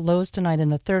tomorrow. Lows tonight in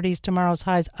the 30s. Tomorrow's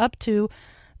highs up to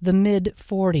the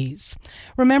mid-40s.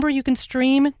 Remember, you can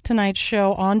stream tonight's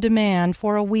show on demand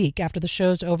for a week. After the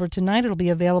show's over tonight, it'll be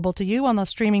available to you on the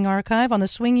streaming archive on the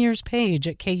Swing Years page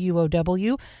at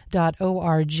KUOW.org.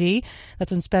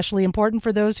 That's especially important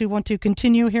for those who want to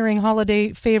continue hearing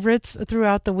holiday favorites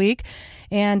throughout the week.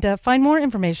 And find more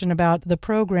information about the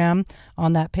program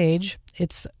on that page.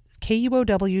 It's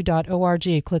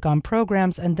KUOW.org. Click on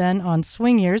Programs and then on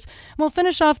Swing Years. We'll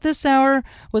finish off this hour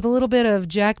with a little bit of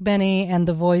Jack Benny and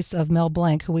the voice of Mel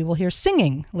Blanc, who we will hear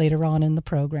singing later on in the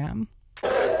program.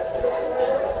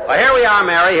 Well, here we are,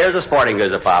 Mary. Here's the sporting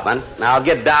goods department. Now I'll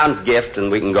get Don's gift and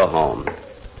we can go home.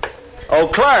 Oh,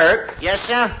 clerk. Yes,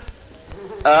 sir?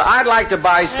 I'd like to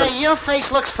buy some... Hey, your face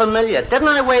looks familiar. Didn't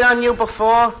I wait on you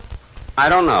before? I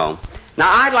don't know.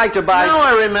 Now, I'd like to buy... Now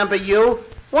I remember you.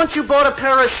 Once you bought a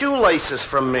pair of shoelaces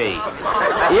from me.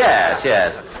 Yes.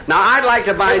 Now, I'd like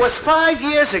to buy... It was 5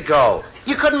 years ago.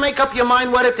 You couldn't make up your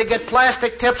mind whether to get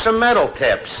plastic tips or metal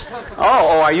tips.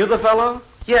 Oh, are you the fellow?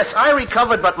 Yes, I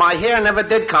recovered, but my hair never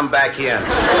did come back in.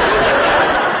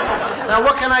 Now,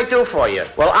 what can I do for you?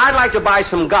 Well, I'd like to buy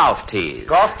some golf tees.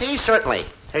 Golf tees? Certainly.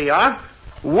 Here you are.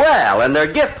 Well, and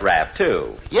they're gift wrapped,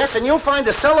 too. Yes, and you'll find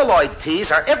the celluloid tees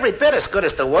are every bit as good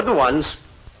as the wooden ones.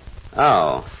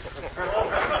 Oh.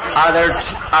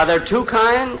 Are there two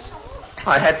kinds?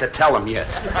 I had to tell him yet.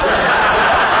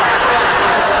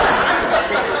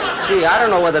 Gee, I don't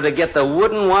know whether to get the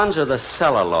wooden ones or the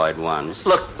celluloid ones.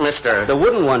 Look, mister. The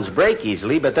wooden ones break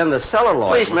easily, but then the celluloid...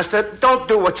 Please, mister, don't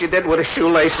do what you did with the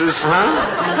shoelaces.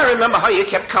 Huh? I remember how you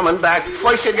kept coming back.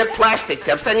 First you get plastic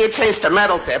tips, then you changed to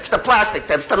metal tips, to plastic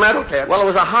tips, to metal tips. Well, it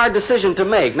was a hard decision to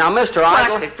make. Now, mister,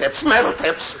 Plastic tips, metal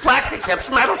tips, plastic tips,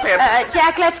 metal tips.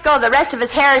 Jack, let's go. The rest of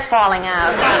his hair is falling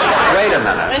out. Wait a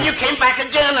minute. And you came back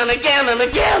again and again and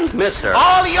again. Mister.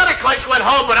 All the other clerks went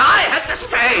home, but I had to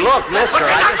stay. Look, mister, But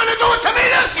you're not going to do it to me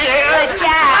this year.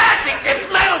 Jack. Plastic tips,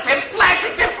 metal tips,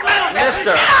 plastic tips, metal tips.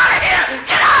 Mister. Get out of here.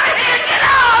 Get out of here. Get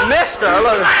out. Mister,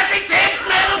 look. Plastic tips,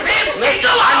 metal tips. Mister,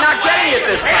 I'm not getting it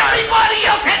this time. Everybody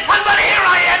else had fun, but here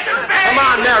I had to stay. Come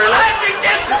on, Mary, let's... Plastic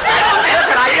tips, metal tips.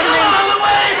 Look, I didn't mean... All the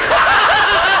way.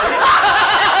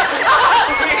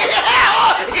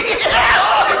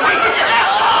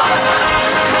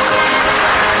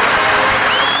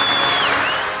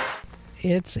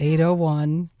 It's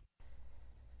 8:01.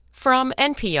 From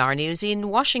NPR News in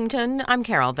Washington, I'm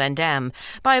Carol Van Dam.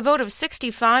 By a vote of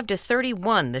 65 to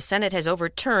 31, the Senate has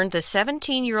overturned the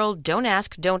 17-year-old Don't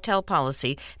Ask, Don't Tell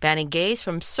policy banning gays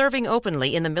from serving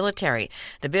openly in the military.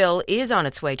 The bill is on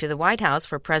its way to the White House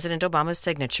for President Obama's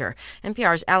signature.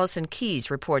 NPR's Allison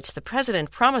Keyes reports the president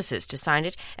promises to sign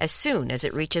it as soon as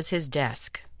it reaches his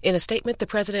desk. In a statement, the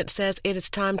president says it is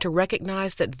time to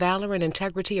recognize that valor and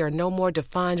integrity are no more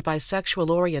defined by sexual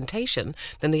orientation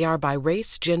than they are by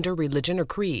race, gender, religion, or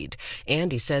creed.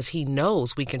 And he says he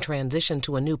knows we can transition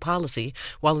to a new policy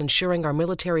while ensuring our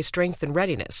military strength and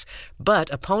readiness. But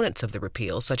opponents of the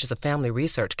repeal, such as the Family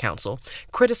Research Council,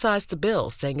 criticized the bill,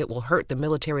 saying it will hurt the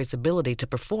military's ability to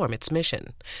perform its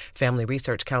mission. Family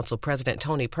Research Council President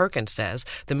Tony Perkins says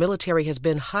the military has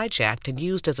been hijacked and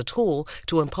used as a tool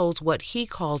to impose what he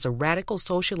calls a radical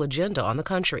social agenda on the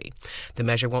country. The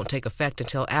measure won't take effect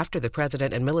until after the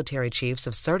president and military chiefs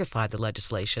have certified the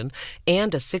legislation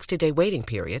and a 60-day waiting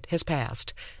period has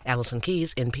passed. Allison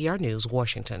Keyes, NPR News,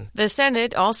 Washington. The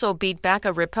Senate also beat back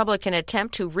a Republican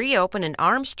attempt to reopen an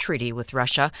arms treaty with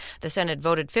Russia. The Senate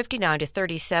voted 59 to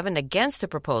 37 against the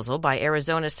proposal by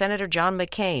Arizona Senator John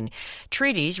McCain.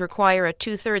 Treaties require a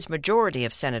two-thirds majority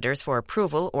of senators for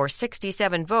approval or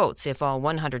 67 votes if all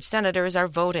 100 senators are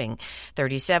voting.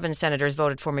 37 senators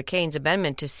voted for McCain's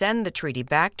amendment to send the treaty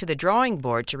back to the drawing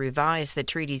board to revise the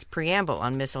treaty's preamble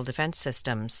on missile defense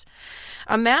systems.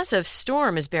 A massive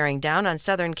storm is bearing down on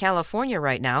Southern California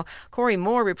right now. Corey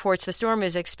Moore reports the storm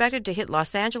is expected to hit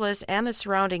Los Angeles and the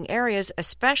surrounding areas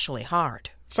especially hard.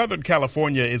 Southern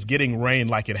California is getting rain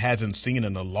like it hasn't seen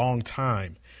in a long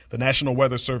time. The National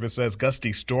Weather Service says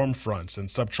gusty storm fronts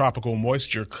and subtropical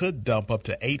moisture could dump up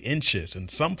to 8 inches in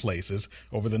some places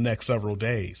over the next several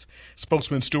days.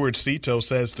 Spokesman Stuart Cito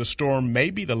says the storm may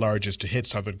be the largest to hit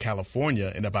Southern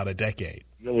California in about a decade.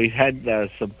 We've had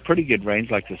some pretty good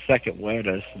rains, like the second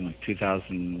wettest in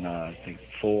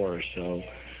 2004 or so.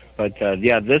 But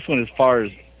this one, as far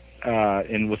as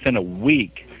within a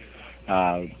week,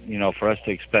 for us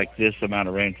to expect this amount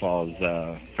of rainfall is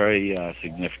very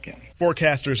significant.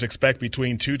 Forecasters expect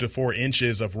between 2 to 4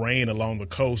 inches of rain along the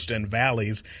coast and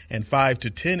valleys and 5 to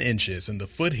 10 inches in the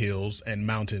foothills and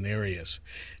mountain areas.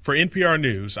 For NPR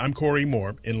News, I'm Corey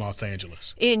Moore in Los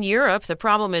Angeles. In Europe, the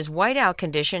problem is whiteout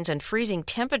conditions and freezing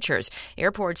temperatures.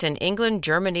 Airports in England,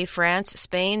 Germany, France,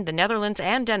 Spain, the Netherlands,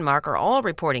 and Denmark are all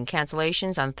reporting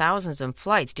cancellations on thousands of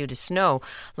flights due to snow.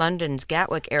 London's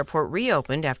Gatwick Airport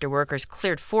reopened after workers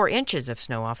cleared 4 inches of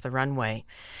snow off the runway.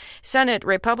 Senate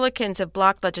Republicans have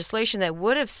blocked legislation that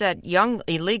would have set young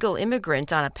illegal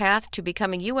immigrants on a path to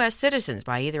becoming U.S. citizens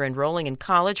by either enrolling in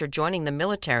college or joining the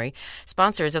military.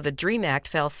 Sponsors of the DREAM Act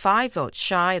fell 5 votes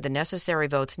shy of the necessary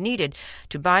votes needed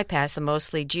to bypass the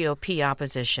mostly GOP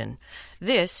opposition.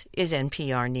 This is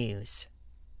NPR News.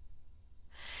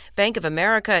 Bank of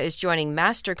America is joining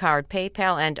MasterCard,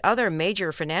 PayPal, and other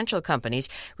major financial companies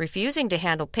refusing to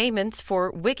handle payments for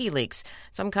WikiLeaks.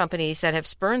 Some companies that have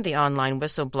spurned the online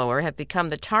whistleblower have become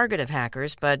the target of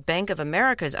hackers, but Bank of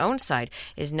America's own site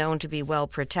is known to be well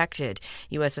protected.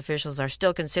 U.S. officials are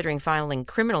still considering filing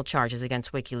criminal charges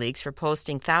against WikiLeaks for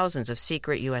posting thousands of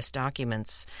secret U.S.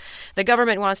 documents. The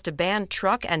government wants to ban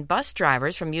truck and bus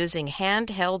drivers from using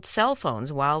handheld cell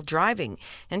phones while driving.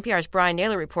 NPR's Brian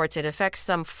Naylor reports it affects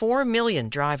some 4 million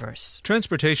drivers.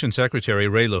 Transportation Secretary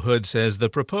Ray LaHood says the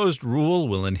proposed rule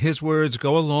will, in his words,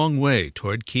 go a long way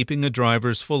toward keeping a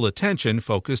driver's full attention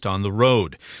focused on the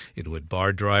road. It would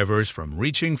bar drivers from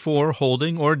reaching for,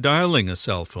 holding, or dialing a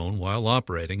cell phone while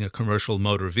operating a commercial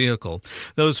motor vehicle.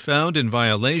 Those found in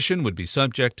violation would be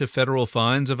subject to federal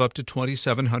fines of up to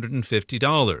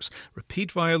 $2,750.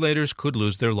 Repeat violators could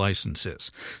lose their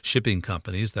licenses. Shipping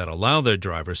companies that allow their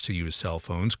drivers to use cell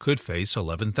phones could face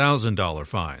 $11,000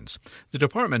 fines. The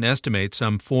department estimates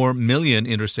some 4 million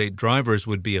interstate drivers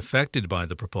would be affected by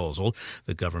the proposal.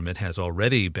 The government has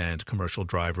already banned commercial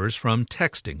drivers from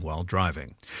texting while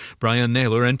driving. Brian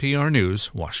Naylor, NPR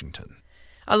News, Washington.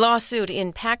 A lawsuit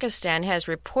in Pakistan has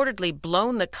reportedly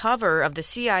blown the cover of the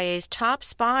CIA's top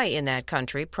spy in that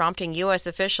country, prompting U.S.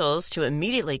 officials to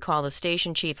immediately call the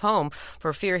station chief home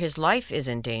for fear his life is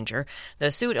in danger.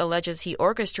 The suit alleges he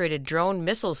orchestrated drone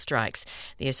missile strikes.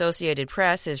 The Associated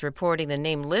Press is reporting the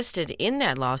name listed in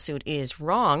that lawsuit is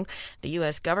wrong. The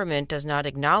U.S. government does not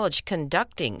acknowledge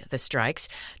conducting the strikes.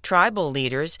 Tribal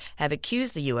leaders have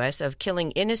accused the U.S. of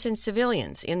killing innocent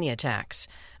civilians in the attacks.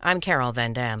 I'm Carol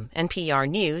Van Dam, NPR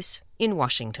News in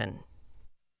Washington.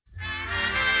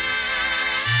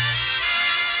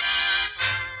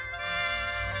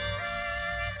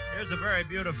 Here's a very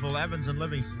beautiful Evans and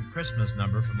Livingston Christmas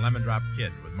number from Lemon Drop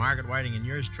Kid with Margaret Whiting and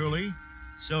yours truly,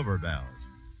 Silver Bells.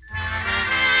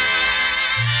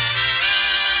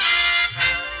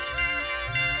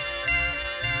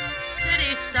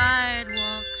 City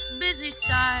sidewalks, busy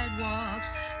sidewalks,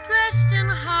 dressed in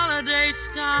holiday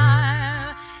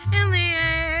style. In the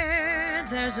air,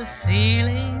 there's a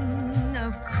feeling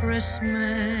of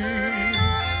Christmas.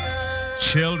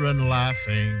 Children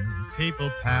laughing,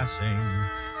 people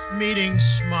passing, meeting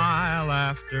smile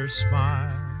after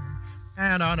smile.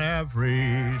 And on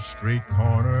every street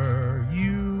corner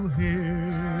you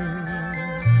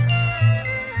hear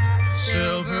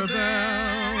silver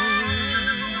bells,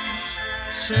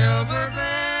 silver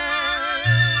bells.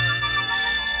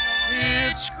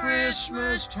 It's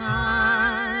Christmas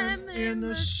time in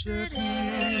the city.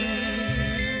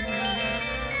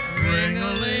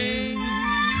 Ring-a-ling,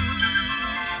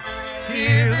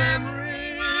 hear them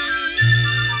ring.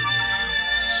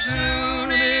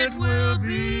 Soon it will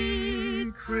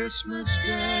be Christmas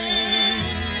Day.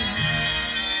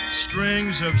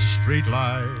 Strings of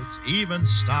streetlights, even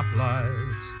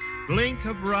stoplights, blink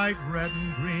a bright red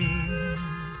and green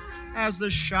as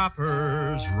the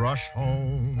shoppers rush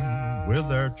home with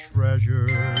their treasures.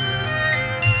 Hear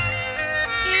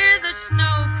the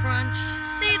snow crunch,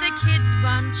 see the kids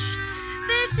bunch.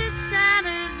 This is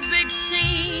Santa's big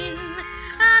scene.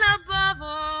 And above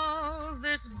all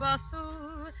this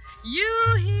bustle,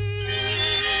 you hear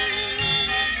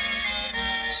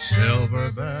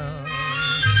silver bells,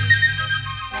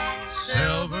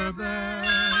 silver bells.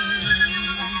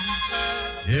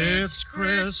 It's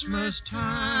Christmas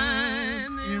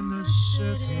time in the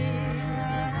city.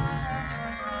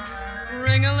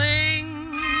 Ring-a-ling,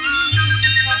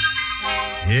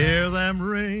 hear them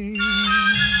ring.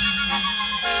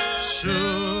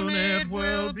 Soon it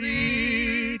will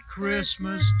be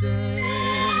Christmas Day.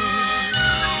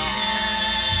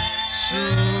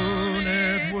 Soon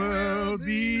it will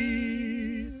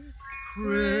be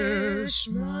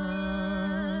Christmas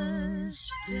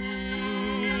Day.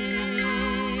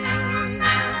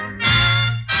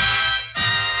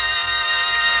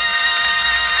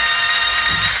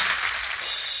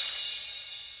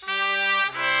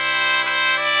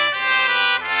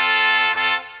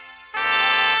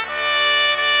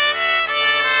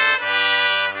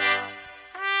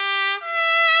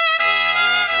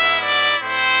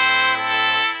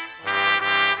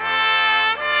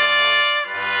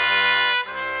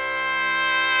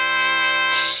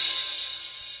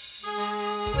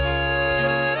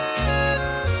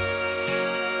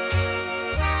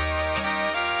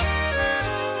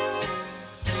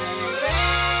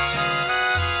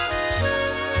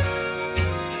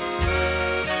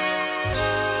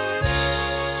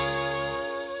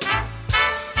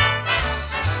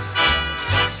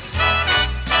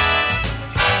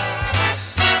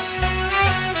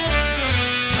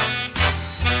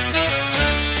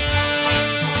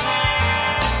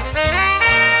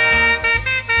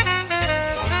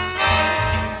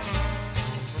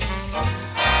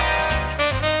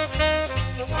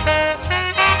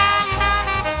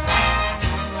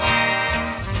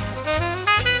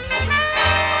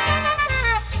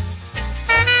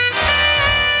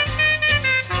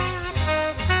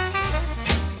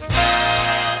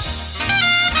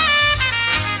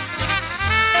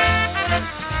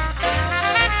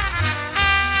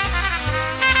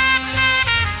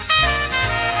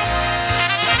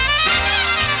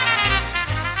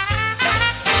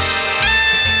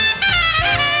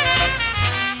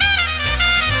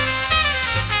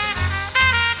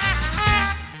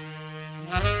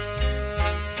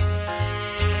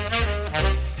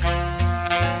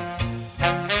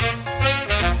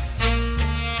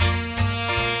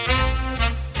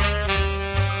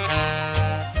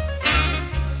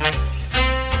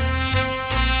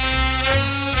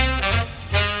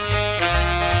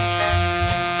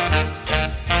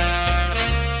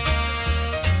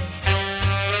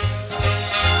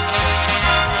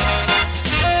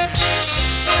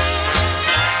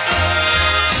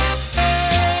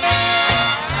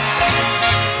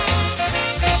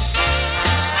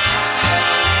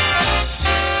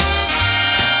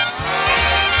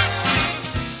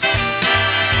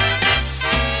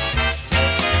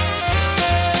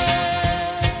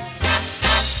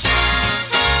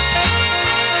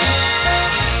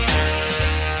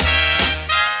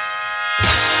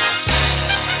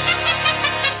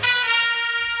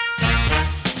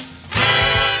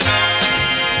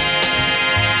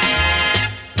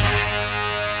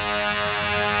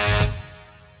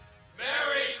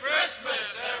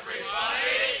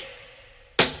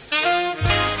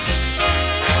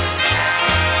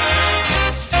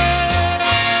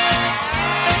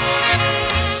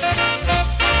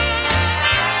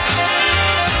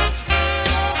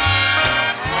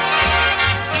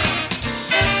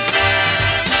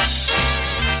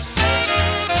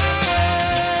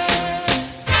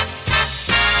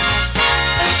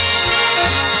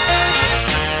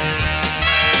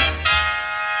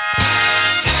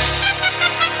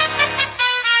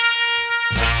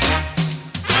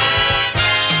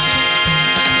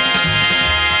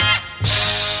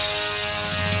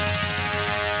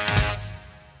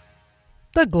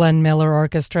 The Glenn Miller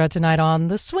Orchestra tonight on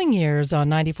the Swing Years on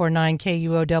 94.9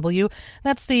 KUOW.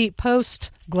 That's the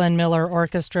post-Glenn Miller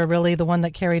Orchestra, really the one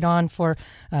that carried on for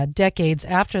decades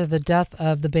after the death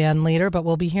of the band leader. But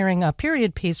we'll be hearing a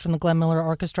period piece from the Glenn Miller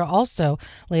Orchestra also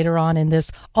later on in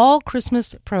this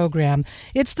all-Christmas program.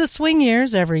 It's the Swing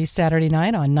Years every Saturday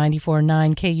night on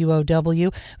 94.9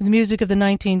 KUOW with music of the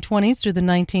 1920s through the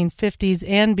 1950s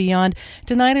and beyond.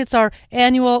 Tonight it's our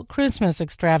annual Christmas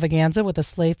extravaganza with a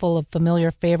sleigh full of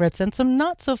familiar favorites and some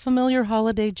not-so-familiar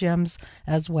holiday gems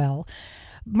as well.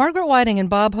 Margaret Whiting and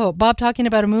Bob Hope. Bob talking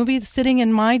about a movie sitting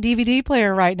in my DVD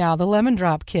player right now, The Lemon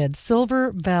Drop Kids.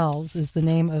 Silver Bells is the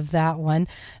name of that one.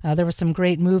 There were some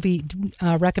great movie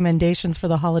recommendations for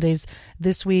the holidays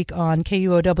this week on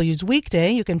KUOW's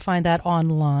Weekday. You can find that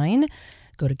online.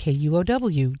 Go to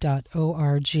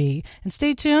KUOW.org. And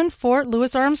stay tuned for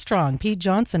Louis Armstrong, Pete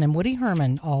Johnson, and Woody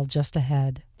Herman, all just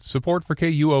ahead. Support for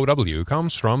KUOW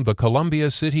comes from the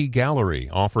Columbia City Gallery,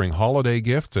 offering holiday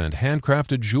gifts and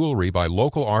handcrafted jewelry by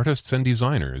local artists and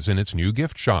designers in its new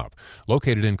gift shop.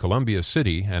 Located in Columbia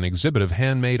City, an exhibit of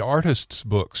handmade artists'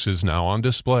 books is now on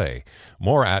display.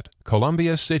 More at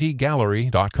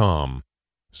columbiacitygallery.com.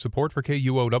 Support for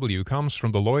KUOW comes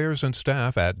from the lawyers and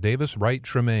staff at Davis Wright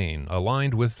Tremaine,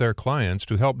 aligned with their clients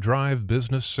to help drive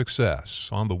business success.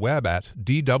 On the web at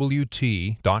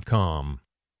dwt.com.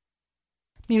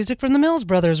 Music from the Mills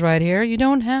Brothers right here. You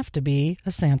don't have to be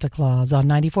a Santa Claus on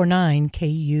 94.9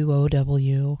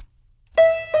 KUOW.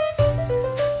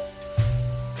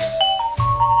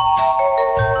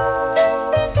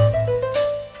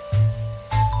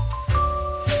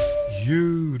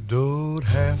 You don't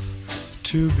have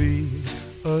to be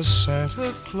a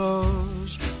Santa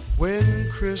Claus when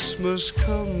Christmas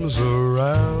comes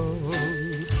around.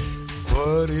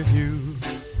 But if you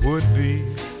would be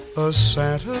a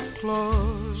Santa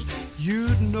Claus,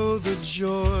 you'd know the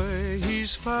joy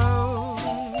he's found.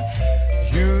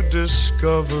 You'd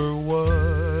discover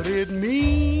what it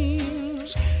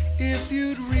means if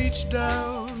you'd reach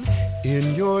down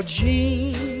in your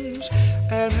jeans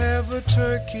and have a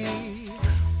turkey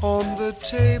on the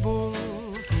table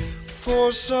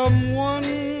for someone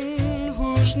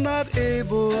who's not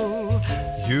able.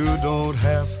 You don't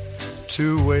have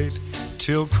to wait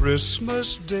till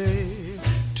Christmas Day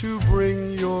to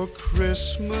bring your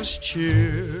Christmas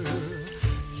cheer.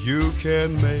 You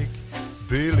can make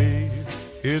believe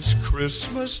it's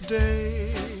Christmas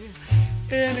Day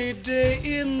any day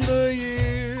in the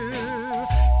year.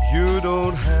 You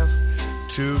don't have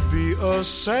to be a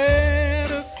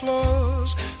Santa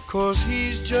Claus, 'cause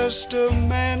he's just a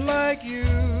man like you.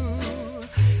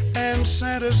 And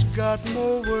Santa's got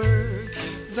more word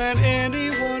than any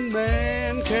one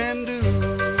man can do.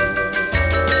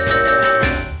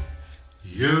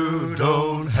 You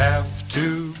don't have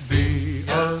to be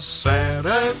a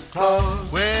Santa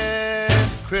Claus when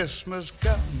Christmas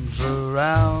comes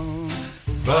around.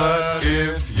 But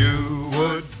if you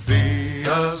would be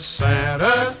a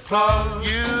Santa Claus,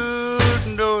 you'd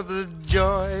know the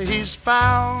joy he's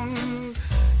found.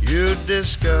 You'd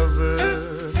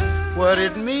discover what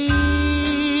it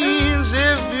means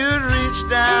if you'd reach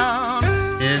down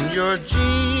in your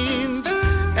jeans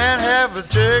and have a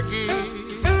turkey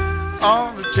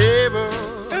on the table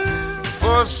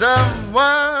for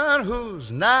someone who's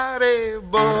not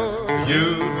able.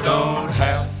 You don't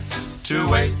have to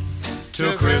wait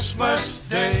till Christmas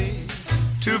Day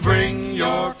to bring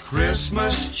your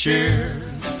Christmas cheer.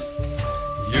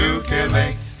 You can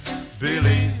make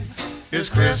believe it's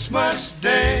Christmas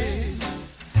Day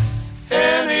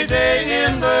any day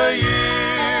in the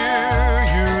year.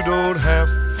 You don't have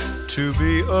to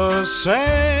be a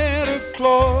Santa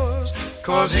Claus,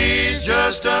 'cause he's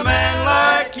just a man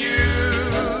like you.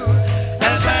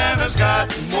 And Santa's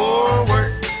got more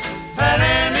work than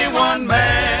any one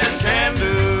man can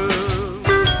do.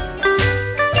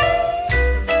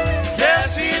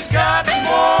 Yes, he's got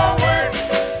more work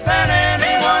than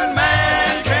any one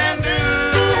man can do.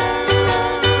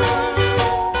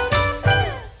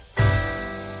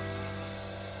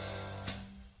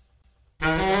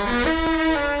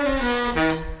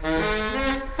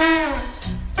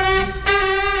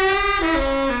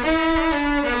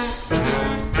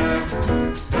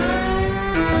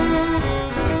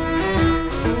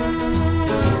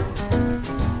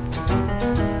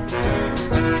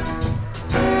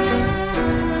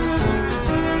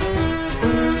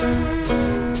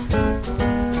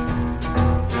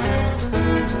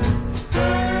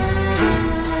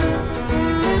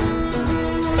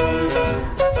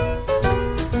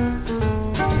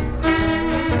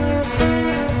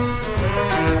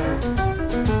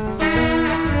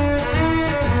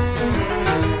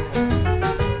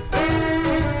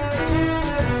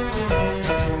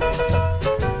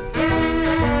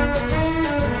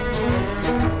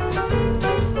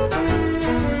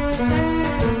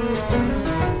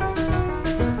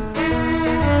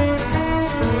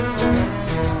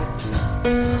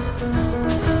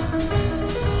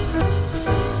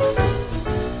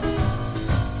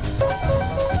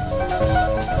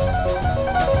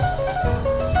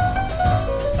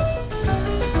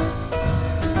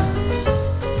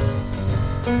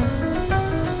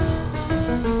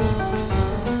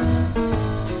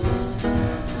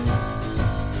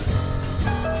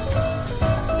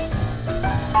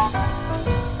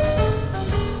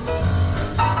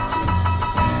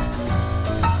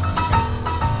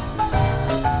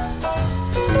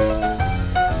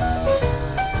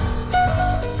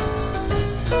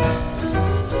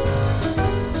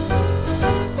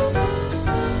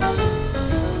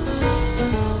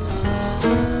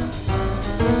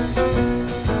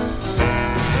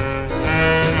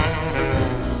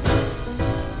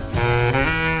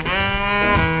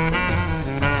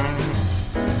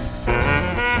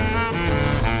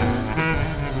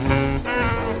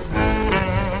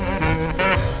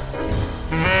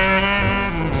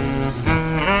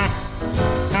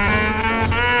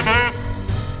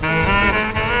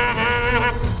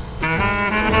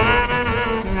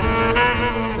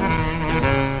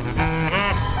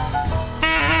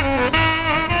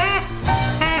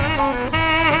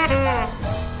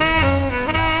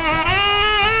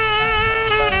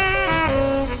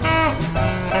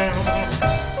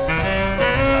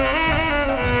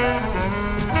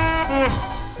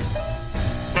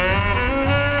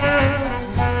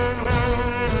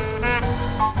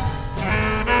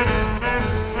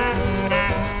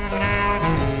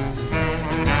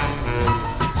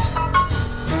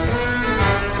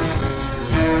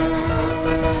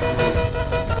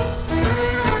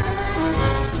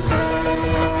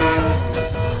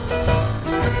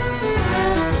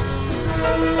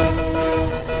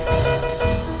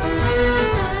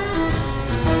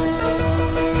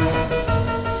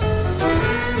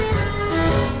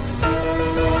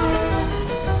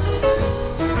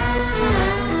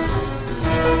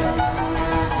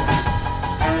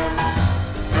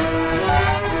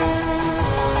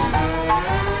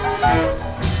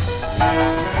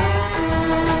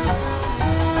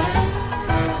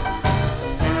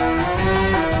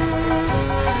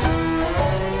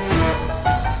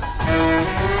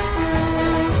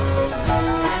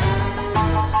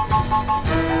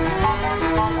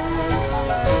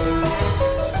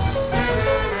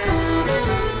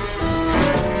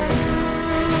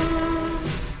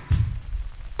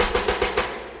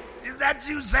 that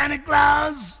you, Santa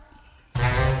Claus?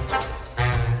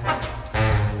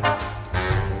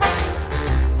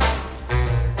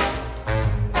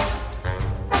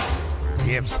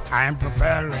 Gifts I'm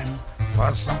preparing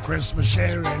for some Christmas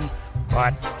sharing,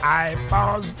 but I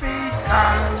pause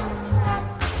because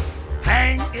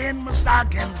hang in my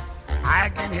stocking, I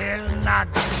can hear a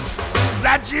knocking. Is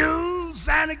that you,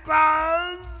 Santa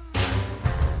Claus?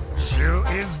 Sure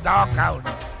is dark out,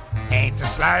 ain't the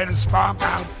slightest spark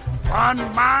out upon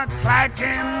my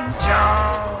clacking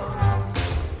jaw.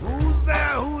 Who's there?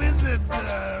 Who is it?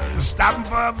 Stopping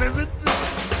for a visit?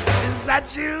 Is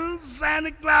that you,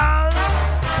 Santa Claus?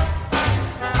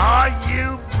 Are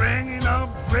you bringing a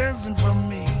present for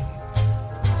me?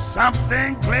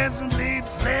 Something pleasantly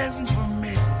pleasant for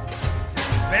me.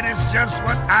 That is just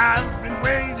what I've been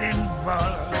waiting for.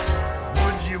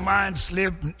 Would you mind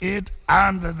slipping it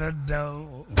under the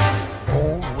door?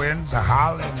 Cold winds are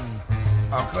howling,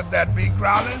 or could that be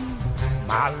growling?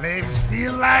 My legs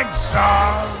feel like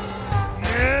straws.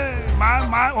 Yeah,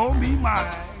 my, oh me, my.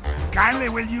 Kindly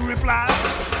will you reply?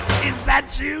 Is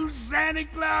that you, Santa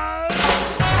Claus?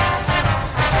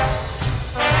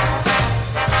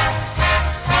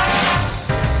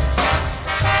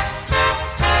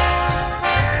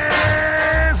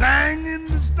 Yes, hang in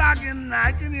the stocking,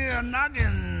 I can hear a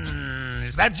knocking.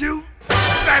 Is that you,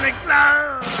 Santa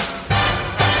Claus?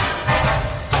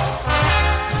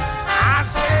 I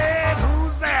said,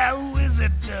 who's there? Who is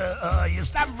it? You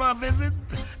stopping for a visit?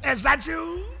 Is that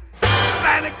you,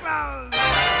 Santa Claus?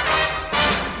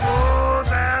 Oh,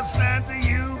 there, Santa,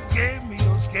 you gave me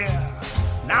a scare.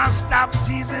 Now stop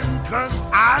teasing, cause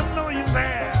I know you're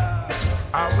there.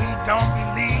 We don't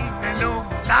believe in no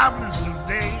goblins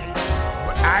today,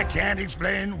 but I can't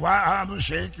explain why I'm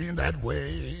shaking that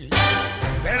way.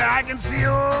 Better I can see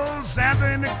old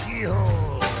Santa in the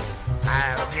keyhole.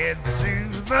 I'll get to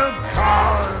the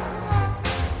cause.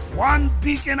 One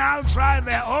peek and I'll try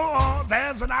there. Oh,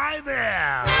 there's an eye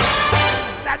there.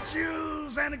 Is that you,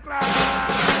 Santa Claus?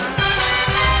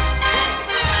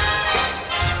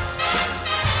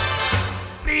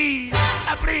 Please,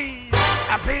 please,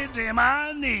 I pity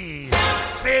my knees.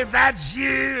 Say that's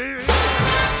you,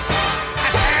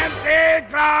 Santa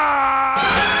Claus.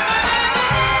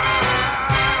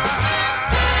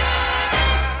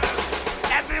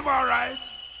 That's him, all right.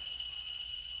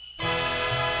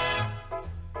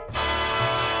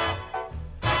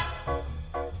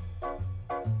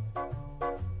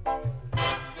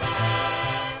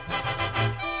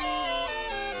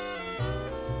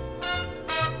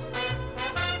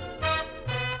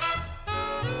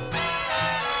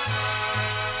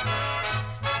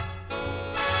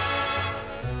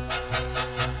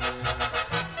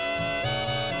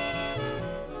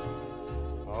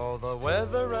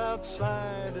 weather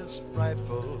outside is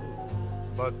frightful,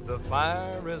 but the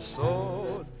fire is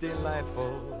so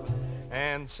delightful.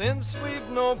 And since we've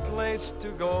no place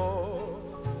to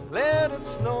go, let it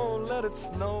snow, let it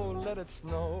snow, let it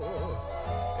snow.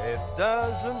 It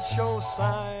doesn't show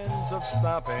signs of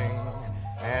stopping,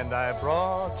 and I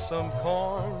brought some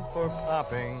corn for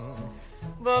popping.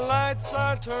 The lights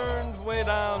are turned way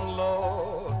down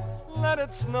low. Let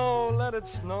it snow, let it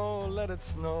snow, let it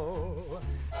snow.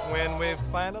 When we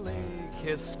finally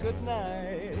kiss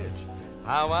goodnight,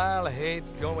 how I'll hate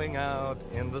going out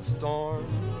in the storm.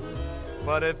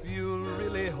 But if you'll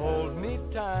really hold me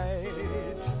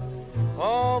tight,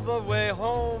 all the way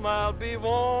home I'll be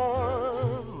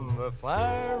warm. The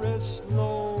fire is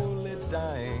slowly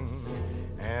dying,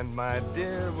 and my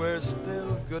dear, we're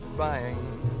still goodbying.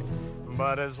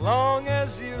 But as long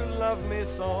as you love me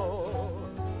so,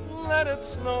 let it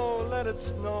snow, let it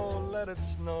snow, let it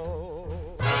snow.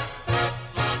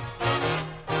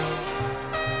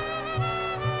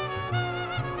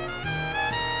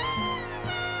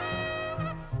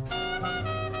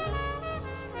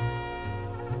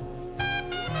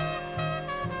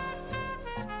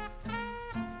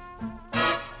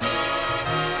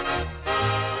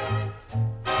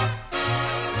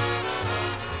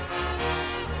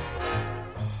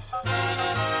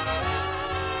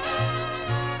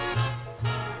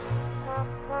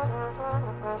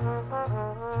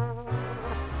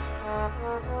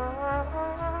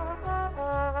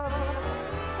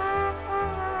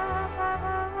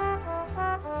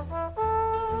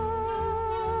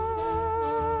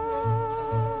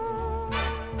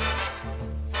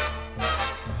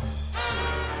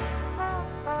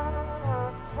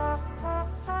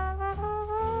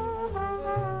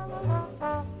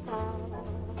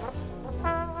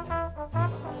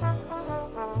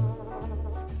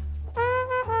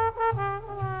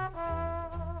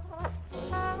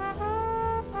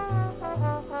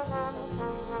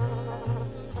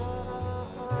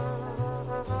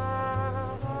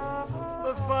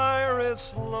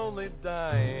 Slowly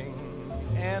dying,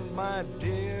 and my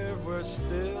dear, we're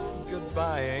still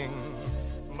goodbying.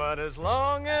 But as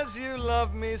long as you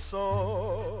love me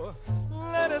so,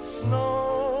 let it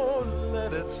snow,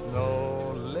 let it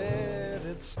snow, let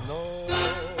it snow.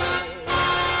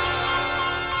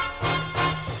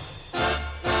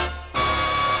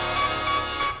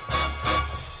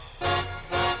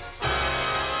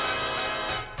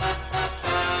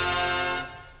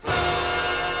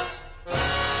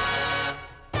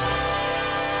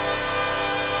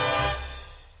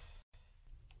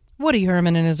 Woody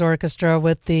Herman and his orchestra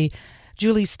with the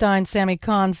Julie Stein, Sammy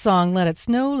Kahn song, Let It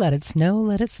Snow, Let It Snow,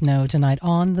 Let It Snow, tonight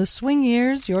on The Swing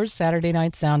Years, your Saturday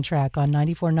night soundtrack on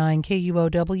 94.9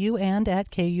 KUOW and at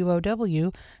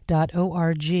KUOW.org.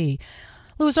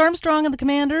 Louis Armstrong and the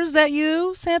Commanders, is that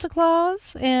you, Santa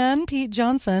Claus? And Pete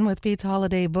Johnson with Pete's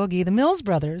Holiday Boogie. The Mills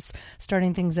Brothers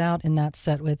starting things out in that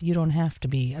set with You Don't Have to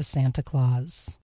Be a Santa Claus.